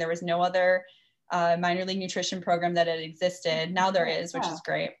nothing. There was no other minor league nutrition program that had existed. Now there is, which is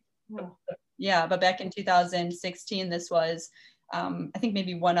great. Yeah, but back in 2016, this was, I think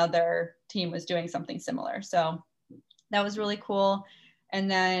maybe one other team was doing something similar. So that was really cool. And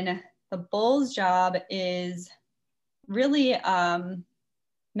then the Bulls job is really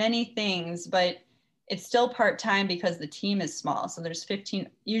many things, but it's still part-time because the team is small. So there's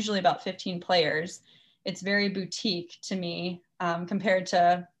usually about 15 players. It's very boutique to me compared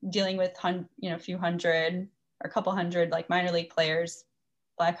to dealing with, a few hundred or a couple hundred like minor league players.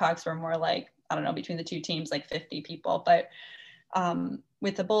 Blackhawks were more like, I don't know, between the two teams, like 50 people. But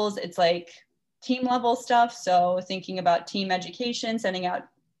with the Bulls, it's like team level stuff. So thinking about team education, sending out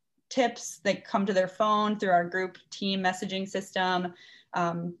tips that come to their phone through our group team messaging system,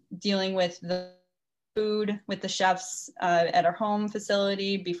 dealing with the food with the chefs at our home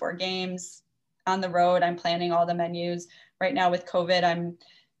facility before games. On the road, I'm planning all the menus. Right now with COVID, I'm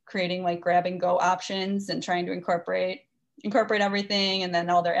creating like grab and go options and trying to incorporate incorporate everything, and then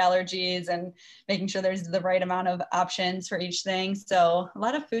all their allergies and making sure there's the right amount of options for each thing. So a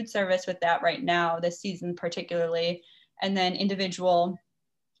lot of food service with that right now, this season particularly, and then individual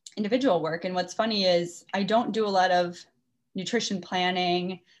work. And what's funny is I don't do a lot of nutrition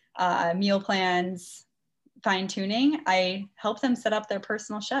planning, meal plans, fine tuning. I help them set up their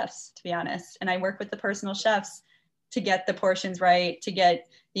personal chefs, to be honest. And I work with the personal chefs to get the portions right, to get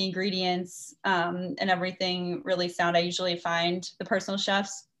the ingredients and everything really sound. I usually find the personal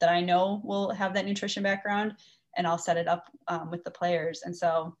chefs that I know will have that nutrition background, and I'll set it up with the players. And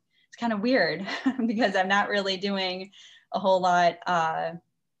so it's kind of weird because I'm not really doing a whole lot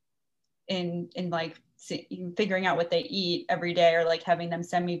in like figuring out what they eat every day, or like having them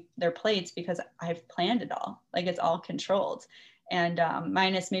send me their plates, because I've planned it all. Like it's all controlled, and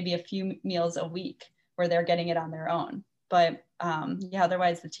minus maybe a few meals a week where they're getting it on their own. But yeah,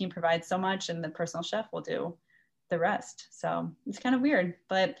 otherwise the team provides so much, and the personal chef will do the rest. So it's kind of weird,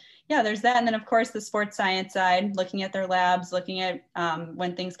 but yeah, there's that. And then of course the sports science side, looking at their labs, looking at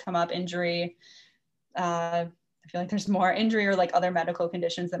when things come up, injury. I feel like there's more injury or like other medical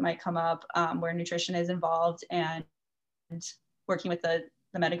conditions that might come up where nutrition is involved, and working with the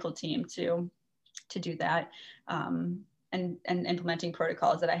medical team to do that, and implementing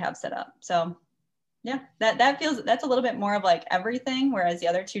protocols that I have set up. So yeah, that's a little bit more of like everything, whereas the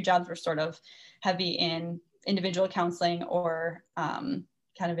other two jobs were sort of heavy in individual counseling or kind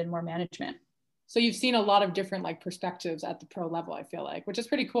of in more management. So you've seen a lot of different like perspectives at the pro level, I feel like, which is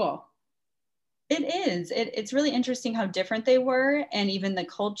pretty cool. It is. It's really interesting how different they were, and even the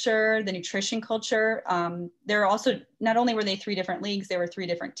culture, the nutrition culture. There are also, not only were they 3 different leagues, they were 3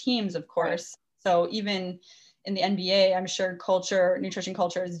 different teams, of course. Right. So even in the NBA, I'm sure nutrition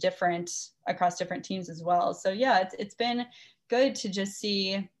culture is different across different teams as well. So yeah, it's been good to just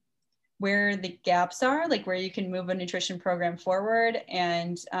see where the gaps are, like where you can move a nutrition program forward.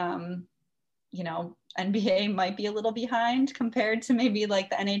 And, you know, NBA might be a little behind compared to maybe like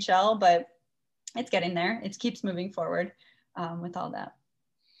the NHL, but it's getting there. It keeps moving forward with all that.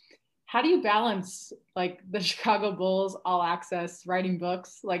 How do you balance like the Chicago Bulls, All Access, writing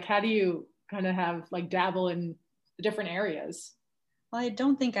books? Like, how do you kind of have like dabble in the different areas? Well, I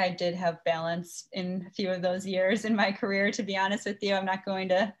don't think I did have balance in a few of those years in my career, to be honest with you. I'm not going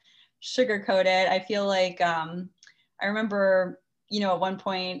to sugarcoat it. I feel like I remember, you know, at one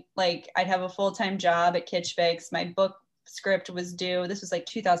point, like I'd have a full-time job at Kitsch Bakes. My book script was due. This was like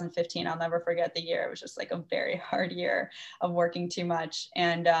 2015. I'll never forget the year. It was just like a very hard year of working too much.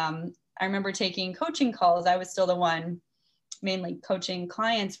 And I remember taking coaching calls. I was still the one mainly coaching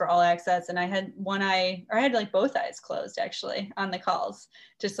clients for All Access, and I had one eye, or I had like both eyes closed actually on the calls,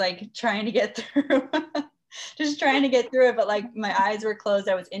 just like trying to get through just trying to get through it. But like my eyes were closed.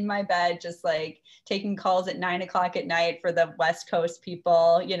 I was in my bed, just like taking calls at 9 o'clock at night for the West Coast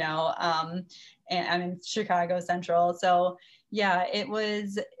people, you know, and I'm in Chicago Central. So yeah,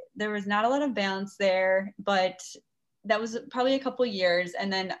 there was not a lot of balance there, but that was probably a couple of years.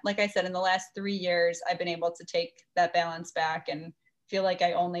 And then, like I said, in the last 3 years, I've been able to take that balance back and feel like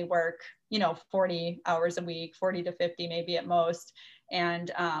I only work, you know, 40 hours a week, 40 to 50 maybe at most,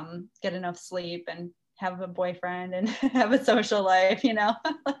 and get enough sleep and have a boyfriend and have a social life, you know,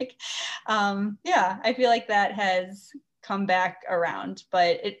 like, yeah, I feel like that has come back around.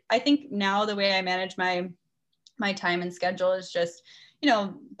 But I think now the way I manage my time and schedule is just, you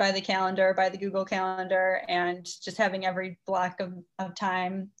know, by the calendar, by the Google Calendar, and just having every block of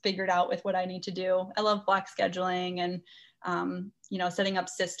time figured out with what I need to do. I love block scheduling and, you know, setting up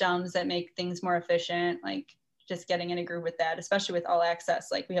systems that make things more efficient, like just getting in a groove with that, especially with All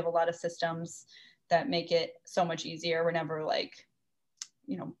Access. Like we have a lot of systems that make it so much easier. We're never like,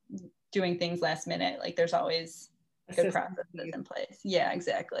 you know, doing things last minute. Like there's always good processes in place. Yeah,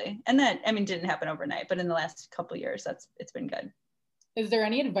 exactly. And that, I mean, didn't happen overnight, but in the last couple of years, it's been good. Is there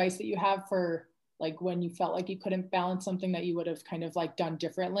any advice that you have for like when you felt like you couldn't balance something that you would have kind of like done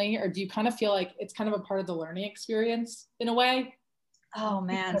differently? Or do you kind of feel like it's kind of a part of the learning experience in a way? Oh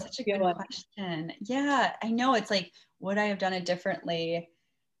man, such a good question. Yeah, I know. It's like, would I have done it differently?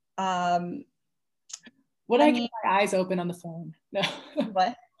 Would I keep my eyes open on the phone? No.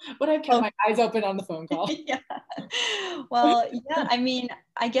 What? Would I kept my eyes open on the phone call? Yeah. Well, yeah, I mean,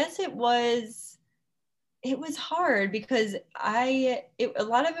 I guess it was hard because a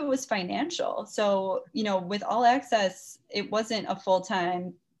lot of it was financial. So, you know, with All Access, it wasn't a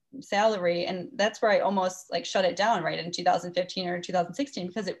full-time salary. And that's where I almost like shut it down right in 2015 or 2016,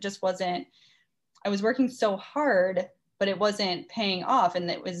 because it just wasn't, I was working so hard, but it wasn't paying off.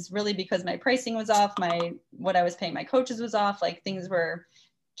 And it was really because my pricing was off, what I was paying my coaches was off, like things were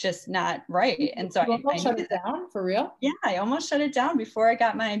just not right. And so you almost shut it down for real? Yeah, I almost shut it down before I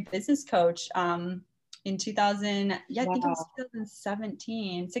got my business coach in 2000. Yeah, I think it was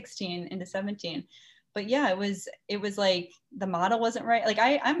 2017, 16 into 17. But yeah, it was like the model wasn't right. Like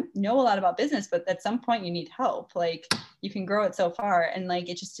I know a lot about business, but at some point you need help. Like you can grow it so far, and like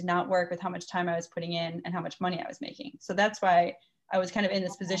it just did not work with how much time I was putting in and how much money I was making. So that's why I was kind of in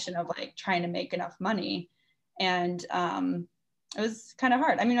this position of like trying to make enough money. And it was kind of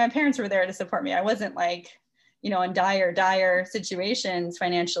hard. I mean, my parents were there to support me. I wasn't like, in dire situations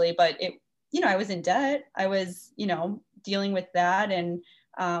financially, but I was in debt. I was, dealing with that and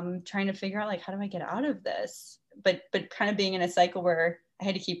trying to figure out like, how do I get out of this? But kind of being in a cycle where I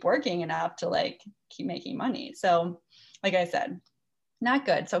had to keep working enough to like keep making money. So like I said, not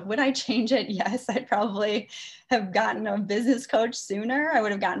good. So would I change it? Yes, I'd probably have gotten a business coach sooner. I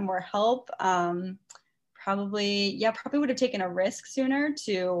would have gotten more help. Probably would have taken a risk sooner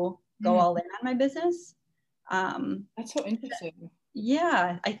to go all in on my business. That's so interesting.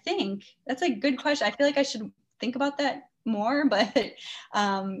 Yeah, I think that's a good question. I feel like I should think about that more, but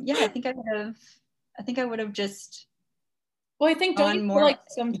I think I would have just. Well, I think don't you feel like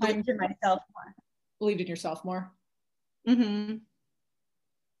sometimes believed in myself more. Believed in yourself more. Mm-hmm.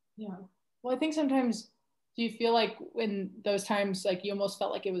 Yeah. Well, I think sometimes, do you feel like in those times, like you almost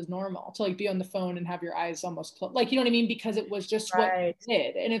felt like it was normal to like be on the phone and have your eyes almost closed, like, you know what I mean? Because it was just what you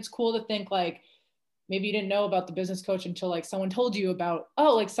did. And it's cool to think like, maybe you didn't know about the business coach until like someone told you about,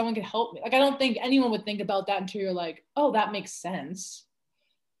 oh, like someone could help me. Like, I don't think anyone would think about that until you're like, oh, that makes sense.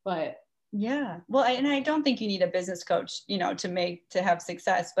 But yeah, well, and I don't think you need a business coach, to have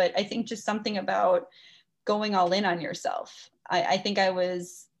success, but I think just something about going all in on yourself. I think I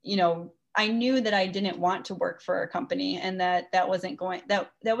was, I knew that I didn't want to work for a company and that wasn't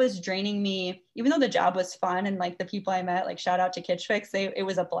that was draining me, even though the job was fun and like the people I met, like shout out to Kitsch Fix, it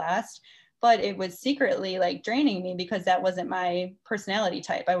was a blast. But it was secretly like draining me because that wasn't my personality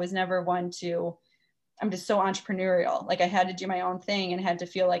type. I was never one to, I'm just so entrepreneurial. Like I had to do my own thing and had to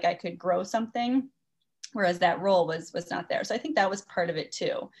feel like I could grow something. Whereas that role was not there. So I think that was part of it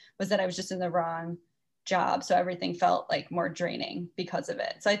too, was that I was just in the wrong job. So everything felt like more draining because of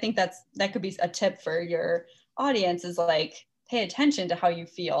it. So I think that could be a tip for your audience is like, pay attention to how you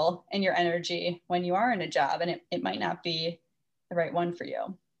feel and your energy when you are in a job, and it might not be the right one for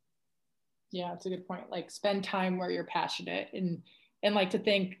you. Yeah, it's a good point. Like spend time where you're passionate and like to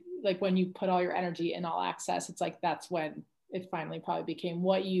think like when you put all your energy in All Access, it's like, that's when it finally probably became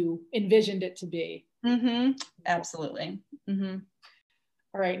what you envisioned it to be. Mm-hmm. Absolutely. Mm-hmm.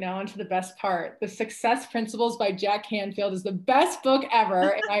 All right, now on to the best part. The Success Principles by Jack Canfield is the best book ever.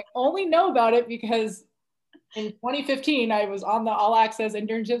 And I only know about it because in 2015, I was on the All Access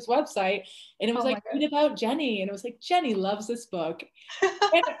Internships website and it was read about Jenny. And it was like, Jenny loves this book.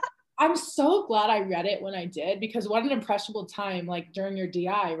 And I'm so glad I read it when I did, because what an impressionable time, like during your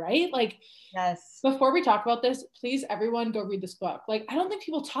DI, right? Like, yes. Before we talk about this, please everyone go read this book. Like, I don't think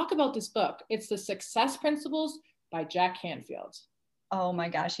people talk about this book. It's The Success Principles by Jack Canfield. Oh my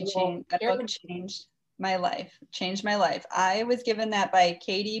gosh, that book changed my life, I was given that by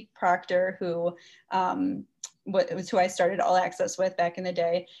Katie Proctor, who was who I started All Access with back in the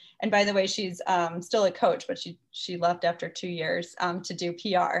day. And by the way, she's still a coach, but she left after 2 years to do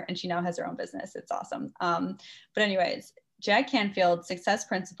PR, and she now has her own business. It's awesome. But anyways, Jack Canfield, Success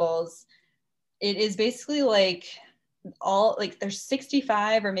Principles, it is basically like there's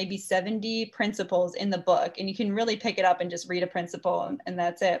 65 or maybe 70 principles in the book, and you can really pick it up and just read a principle and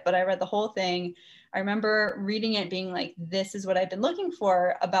that's it. But I read the whole thing. I remember reading it being like, this is what I've been looking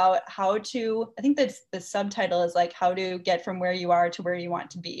for, about how to, I think that the subtitle is like, how to get from where you are to where you want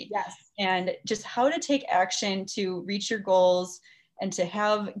to be. Yes. And just how to take action to reach your goals and to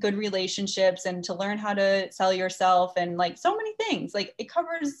have good relationships and to learn how to sell yourself and like so many things. Like it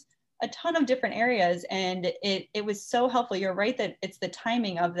covers a ton of different areas, and it was so helpful. You're right that it's the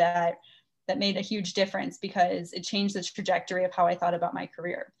timing of that made a huge difference, because it changed the trajectory of how I thought about my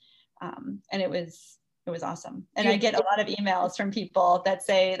career. And it was awesome. And I get a lot of emails from people that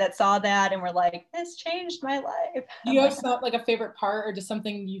saw that and were like, this changed my life. Do you have like a favorite part, or just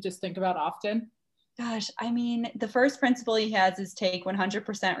something you just think about often? Gosh, I mean, the first principle he has is take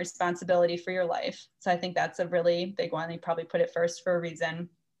 100% responsibility for your life. So I think that's a really big one. He probably put it first for a reason.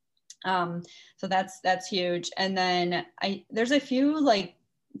 So that's huge. And then there's a few like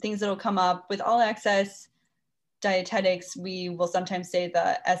things that'll come up with All Access dietetics. We will sometimes say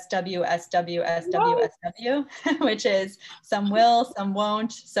the SW, which is some will, some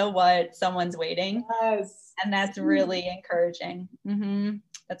won't, so what, someone's waiting. Yes. And that's really encouraging. Mm-hmm.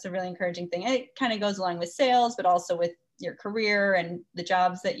 That's a really encouraging thing. It kind of goes along with sales, but also with, your career and the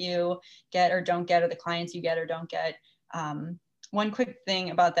jobs that you get or don't get, or the clients you get or don't get. One quick thing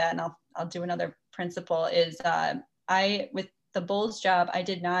about that, and I'll do another principle, is with the Bulls job,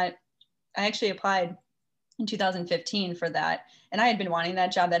 I actually applied in 2015 for that. And I had been wanting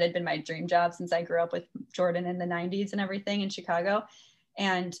that job. That had been my dream job since I grew up with Jordan in the 90s and everything in Chicago.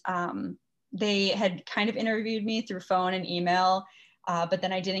 And they had kind of interviewed me through phone and email, but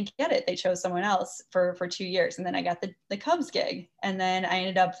then I didn't get it. They chose someone else for 2 years. And then I got the Cubs gig. And then I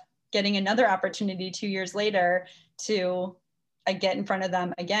ended up getting another opportunity 2 years later to get in front of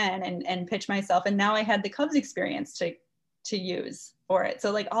them again and pitch myself. And now I had the Cubs experience to use for it.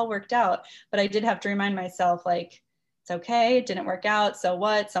 So like all worked out, but I did have to remind myself, like, it's okay, it didn't work out. So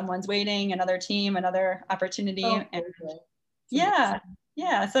what? Someone's waiting, another team, another opportunity. Oh, and yeah.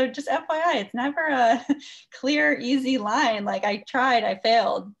 So just FYI, it's never a clear, easy line. Like I tried, I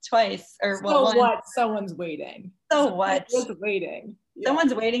failed twice, or so what? Someone's waiting. So what? Someone's waiting. Yeah.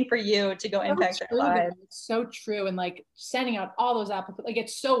 Someone's waiting for you to go impact their lives. It's so true. And like sending out all those applications, like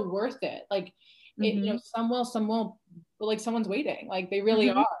it's so worth it. Like, it, you know, some will, some won't, but like someone's waiting. Like they really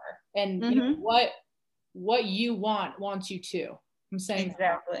are. And you know, what you wants you to. I'm saying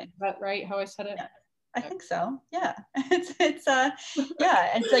exactly. Is that right? How I said it? Yeah. I think so. Yeah. It's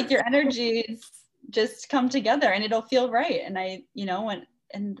yeah. It's like your energies just come together and it'll feel right. And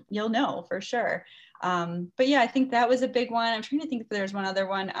and you'll know for sure. But yeah, I think that was a big one. I'm trying to think if there's one other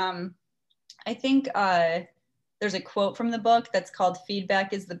one. I think there's a quote from the book that's called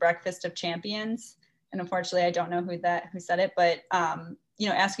 "Feedback is the breakfast of champions." And unfortunately, I don't know who said it, but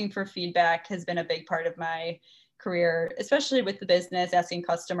asking for feedback has been a big part of my career, especially with the business, asking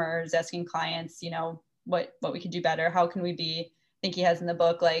customers, asking clients, what we could do better. How can we be, I think he has in the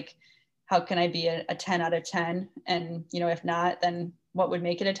book, like, how can I be a 10 out of 10? And, if not, then what would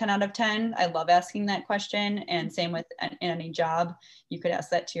make it a 10 out of 10? I love asking that question. And same with in any job, you could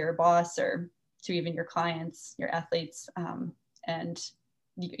ask that to your boss or to even your clients, your athletes. And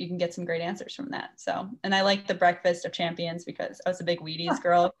you can get some great answers from that. So, and I like the breakfast of champions because I was a big Wheaties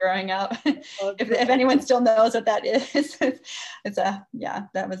girl growing up. if anyone still knows what that is,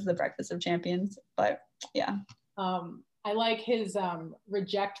 that was the breakfast of champions. But yeah. I like his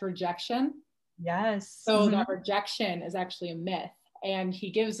rejection. Yes. So that rejection is actually a myth. And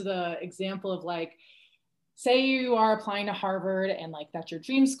he gives the example of like, say you are applying to Harvard and like that's your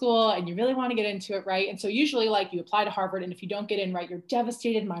dream school and you really want to get into it, right? And so usually like you apply to Harvard and if you don't get in, right, you're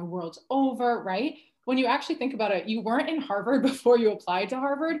devastated, my world's over, right? When you actually think about it, you weren't in Harvard before you applied to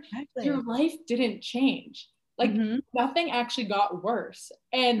Harvard. Exactly. Your life didn't change. Like nothing actually got worse.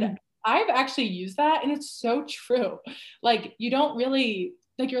 And I've actually used that and it's so true. Like you don't really,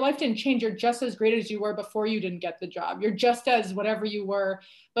 like your life didn't change. You're just as great as you were before you didn't get the job. You're just as whatever you were.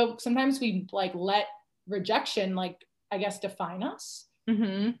 But sometimes we like let rejection, like, I guess, define us.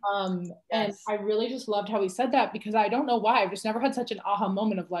 And I really just loved how he said that because I don't know why. I've just never had such an aha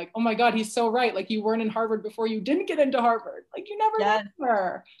moment of like, oh my God, he's so right. Like you weren't in Harvard before you didn't get into Harvard. Like you never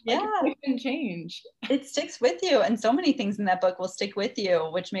were. Like, it didn't change. It sticks with you. And so many things in that book will stick with you,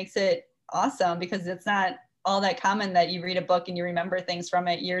 which makes it awesome because it's not all that common that you read a book and you remember things from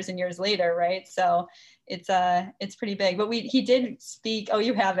it years and years later, right? So it's pretty big. But he did speak. Oh,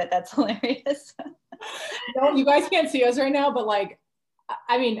 you have it. That's hilarious. No, you guys can't see us right now, but like,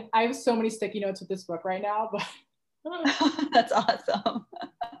 I mean, I have so many sticky notes with this book right now, but that's awesome.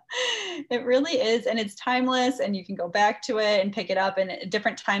 It really is. And it's timeless and you can go back to it and pick it up in a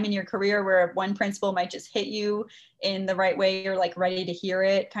different time in your career where one principle might just hit you in the right way. You're like ready to hear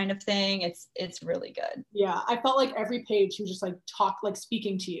it kind of thing. It's really good. Yeah. I felt like every page he was just like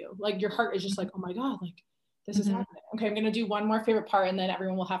speaking to you. Like your heart is just like, oh my God, like this is happening. Okay. I'm going to do one more favorite part and then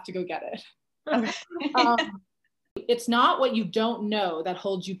everyone will have to go get it. Okay. It's not what you don't know that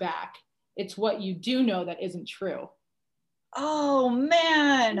holds you back. It's what you do know that isn't true. Oh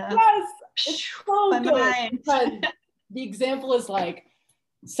man. Yes. It's so good. Because the example is like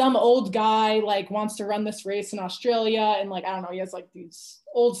some old guy like wants to run this race in Australia and like, I don't know, he has like these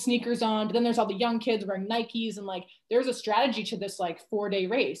old sneakers on, but then there's all the young kids wearing Nikes and like there's a strategy to this like 4-day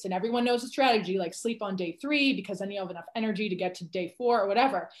race and everyone knows the strategy, like sleep on day 3 because then you have enough energy to get to day 4 or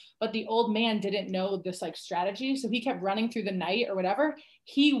whatever. But the old man didn't know this like strategy. So he kept running through the night or whatever.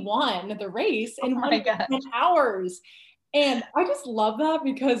 He won the race in 10 hours. And I just love that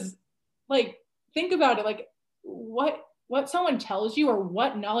because like, think about it, like what someone tells you or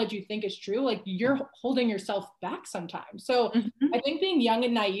what knowledge you think is true, like you're holding yourself back sometimes. So I think being young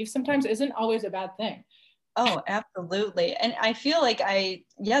and naive sometimes isn't always a bad thing. Oh, absolutely. And I feel like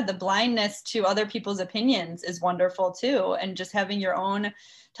the blindness to other people's opinions is wonderful too. And just having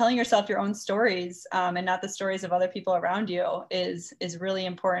telling yourself your own stories, and not the stories of other people around you is really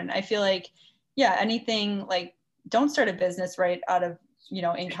important. I feel like, yeah, anything like, don't start a business right out of,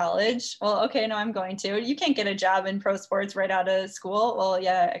 in college. Well, okay, no, I'm going to. You can't get a job in pro sports right out of school. Well,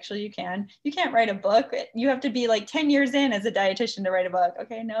 yeah, actually you can. You can't write a book. You have to be like 10 years in as a dietitian to write a book.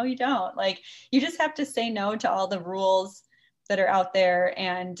 Okay, no, you don't. Like, you just have to say no to all the rules that are out there,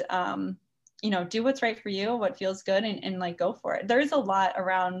 and do what's right for you, what feels good, and like go for it. There's a lot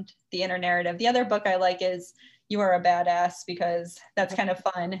around the inner narrative. The other book I like is You Are a Badass, because that's kind of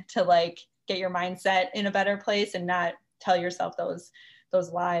fun to like get your mindset in a better place and not tell yourself those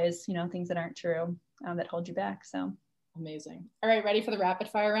lies, things that aren't true, that hold you back. So amazing. All right, ready for the rapid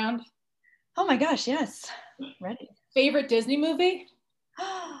fire round? Oh my gosh, yes, ready. Favorite Disney movie?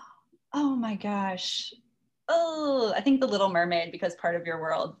 Oh my gosh. Oh, I think The Little Mermaid, because Part of Your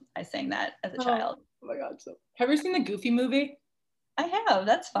World, I sang that as a child. Oh my God. So, have you seen the Goofy movie? I have.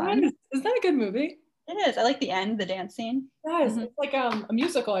 That's fun. Is that a good movie? It is. I like the end, the dance scene. Yes, It's like a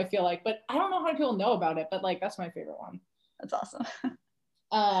musical, I feel like, but I don't know how many people know about it, but like, that's my favorite one. That's awesome.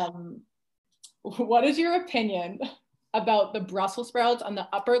 What is your opinion about the Brussels sprouts on the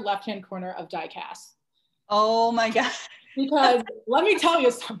upper left-hand corner of die-cast? Oh my God. Because let me tell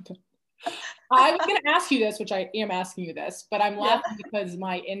you something. I was going to ask you this, which I am asking you this, but I'm laughing because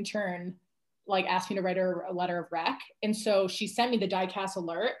my intern like asked me to write her a letter of rec. And so she sent me the die-cast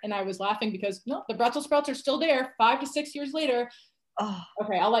alert, and I was laughing because no, the Brussels sprouts are still there 5 to 6 years later. Oh,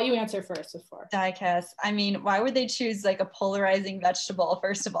 okay, I'll let you answer first before. Die-cast. I mean, why would they choose like a polarizing vegetable,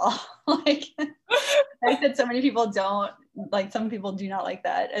 first of all? Like, I said so many people don't like, some people do not like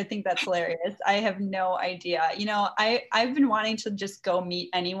that. I think that's hilarious. I have no idea. I've been wanting to just go meet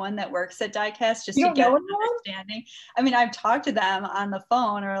anyone that works at Die-Cast just to get an understanding. I mean, I've talked to them on the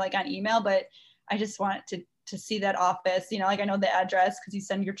phone or like on email, but I just want to see that office, like I know the address because you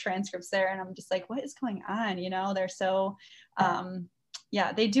send your transcripts there, and I'm just like, what is going on? They're so,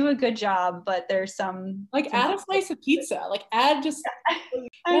 yeah, they do a good job, but there's some add a slice of pizza, like add just,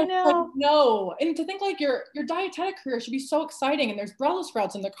 I know. Like, no. And to think like your dietetic career should be so exciting, and there's Brussels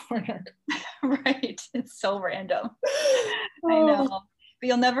sprouts in the corner. Right. It's so random. I know. But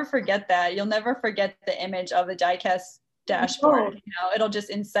you'll never forget that. You'll never forget the image of the die-cast dashboard. It'll just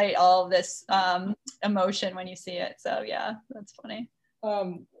incite all of this emotion when you see it. So yeah, that's funny.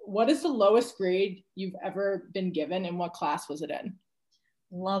 What is the lowest grade you've ever been given, and what class was it in?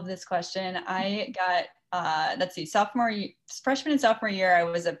 Love this question. I got, let's see, freshman and sophomore year, I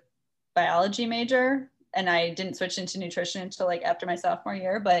was a biology major, and I didn't switch into nutrition until like after my sophomore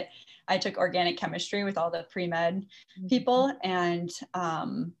year, but I took organic chemistry with all the pre-med people. And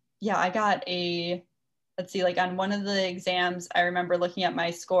yeah, I got let's see, like on one of the exams, I remember looking at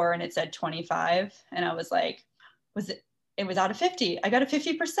my score and it said 25. And I was like, it was out of 50. I got a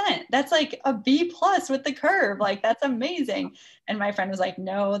 50%. That's like a B+ with the curve. Like, that's amazing. And my friend was like,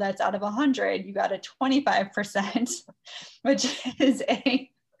 no, that's out of 100. You got a 25%, which is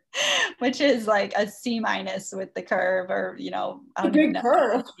like a C- with the curve, or, I don't even know,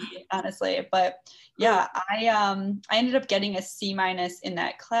 curve, honestly. But yeah, I ended up getting a C- in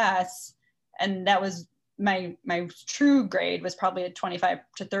that class. And that was my true grade was probably a 25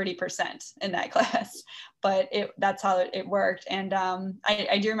 to 30% in that class, but that's how it worked. And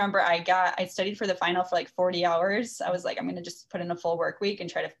I do remember I studied for the final for like 40 hours. I was like, I'm going to just put in a full work week and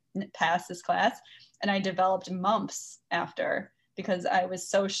try to pass this class. And I developed mumps after, because I was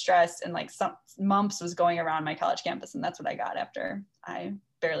so stressed, and like some mumps was going around my college campus, and that's what I got after I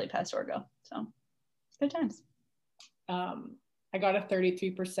barely passed Orgo. So good times. I got a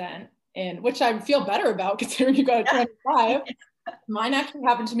 33%. And which I feel better about considering you got a 25. Mine actually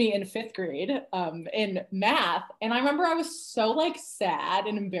happened to me in 5th grade in math. And I remember I was so like sad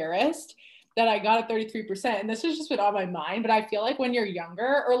and embarrassed that I got a 33%. And this has just been on my mind. But I feel like when you're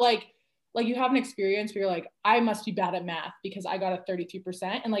younger, or like you have an experience where you're like, I must be bad at math because I got a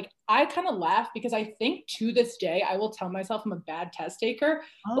 33%. And like, I kind of laugh because I think to this day, I will tell myself I'm a bad test taker.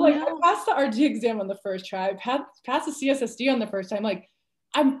 But like, I passed the RD exam on the first try. I passed the CSSD on the first time. Like,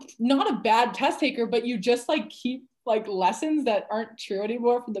 I'm not a bad test taker, but you just like keep like lessons that aren't true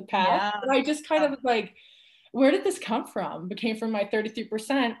anymore from the past. And I just kind of like, where did this come from? It came from my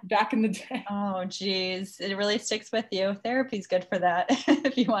 33% back in the day. Oh, geez. It really sticks with you. Therapy's good for that.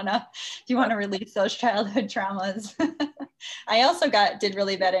 if you want to release those childhood traumas. I also did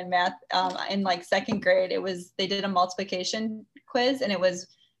really bad in math. In like 2nd grade, they did a multiplication quiz, and it was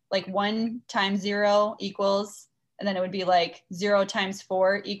like 1 times 0 equals, and then it would be like 0 times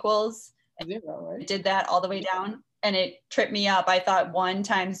 4 equals. 0, right? I did that all the way down and it tripped me up. I thought 1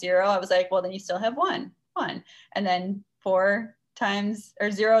 times 0. I was like, well, then you still have 1. And then 0 times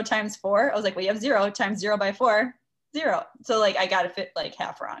 4. I was like, well, you have 0 times 0 by 4, 0. So like I got to fit like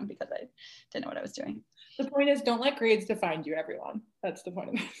half wrong because I didn't know what I was doing. The point is, don't let grades define you, everyone. That's the point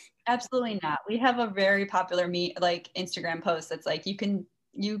of this. Absolutely not. We have a very popular Instagram post that's like, you can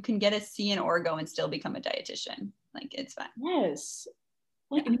get a C in Orgo and still become a dietitian. Like, it's fine. Yes.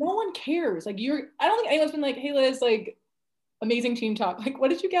 Like, no one cares. Like, I don't think anyone's been like, hey, Liz, like, amazing team talk. Like, what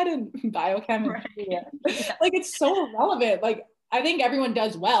did you get in biochemistry? Right. Yeah. Like, it's so irrelevant. Like, I think everyone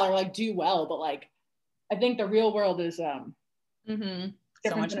does well or like do well, but like, I think the real world is different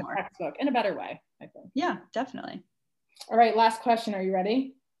so much than more. A textbook in a better way, I think. Yeah, definitely. All right, last question. Are you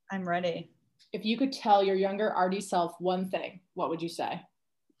ready? I'm ready. If you could tell your younger Artie self one thing, what would you say?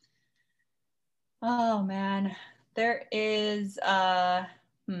 Oh man, there is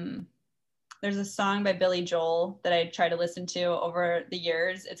there's a song by Billy Joel that I try to listen to over the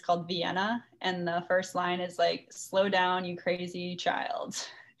years. It's called Vienna, and the first line is like, slow down, you crazy child.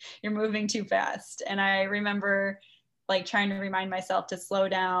 You're moving too fast. And I remember like trying to remind myself to slow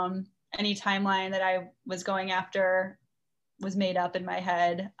down. Any timeline that I was going after was made up in my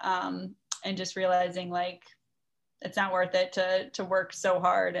head, and just realizing like it's not worth it to work so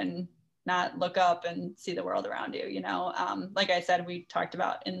hard and not look up and see the world around you, you know. Like I said, we talked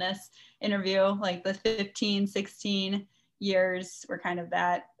about in this interview, like the 15, 16 years were kind of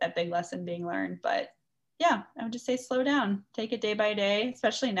that big lesson being learned. But yeah, I would just say slow down, take it day by day,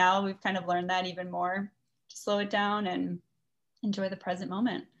 especially now we've kind of learned that even more, to slow it down and enjoy the present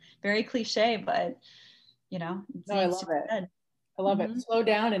moment. Very cliche, but you know, no, I love it. I love it. Slow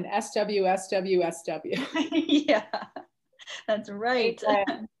down and SW. Yeah, that's right.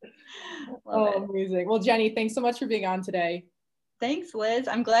 Oh, amazing. Well, Jenny, thanks so much for being on today. Thanks, Liz.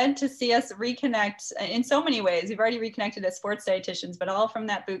 I'm glad to see us reconnect in so many ways. We've already reconnected as sports dietitians, but all from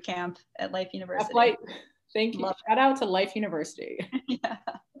that boot camp at Life University. Thank you. Shout out to Life University. Yeah.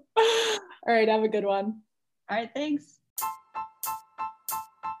 All right, have a good one. All right, thanks.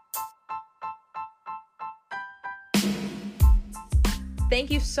 Thank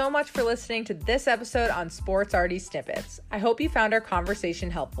you so much for listening to this episode on Sports Arty Snippets. I hope you found our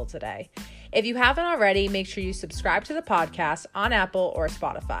conversation helpful today. If you haven't already, make sure you subscribe to the podcast on Apple or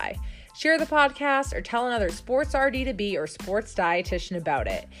Spotify. Share the podcast or tell another sports RD2B or sports dietitian about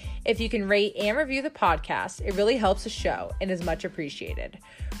it. If you can rate and review the podcast, it really helps the show and is much appreciated.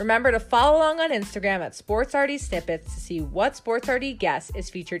 Remember to follow along on Instagram at Sports RD Snippets to see what Sports RD guest is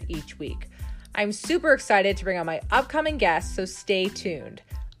featured each week. I'm super excited to bring on my upcoming guests, so stay tuned.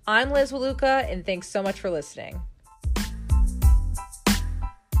 I'm Liz Waluka, and thanks so much for listening.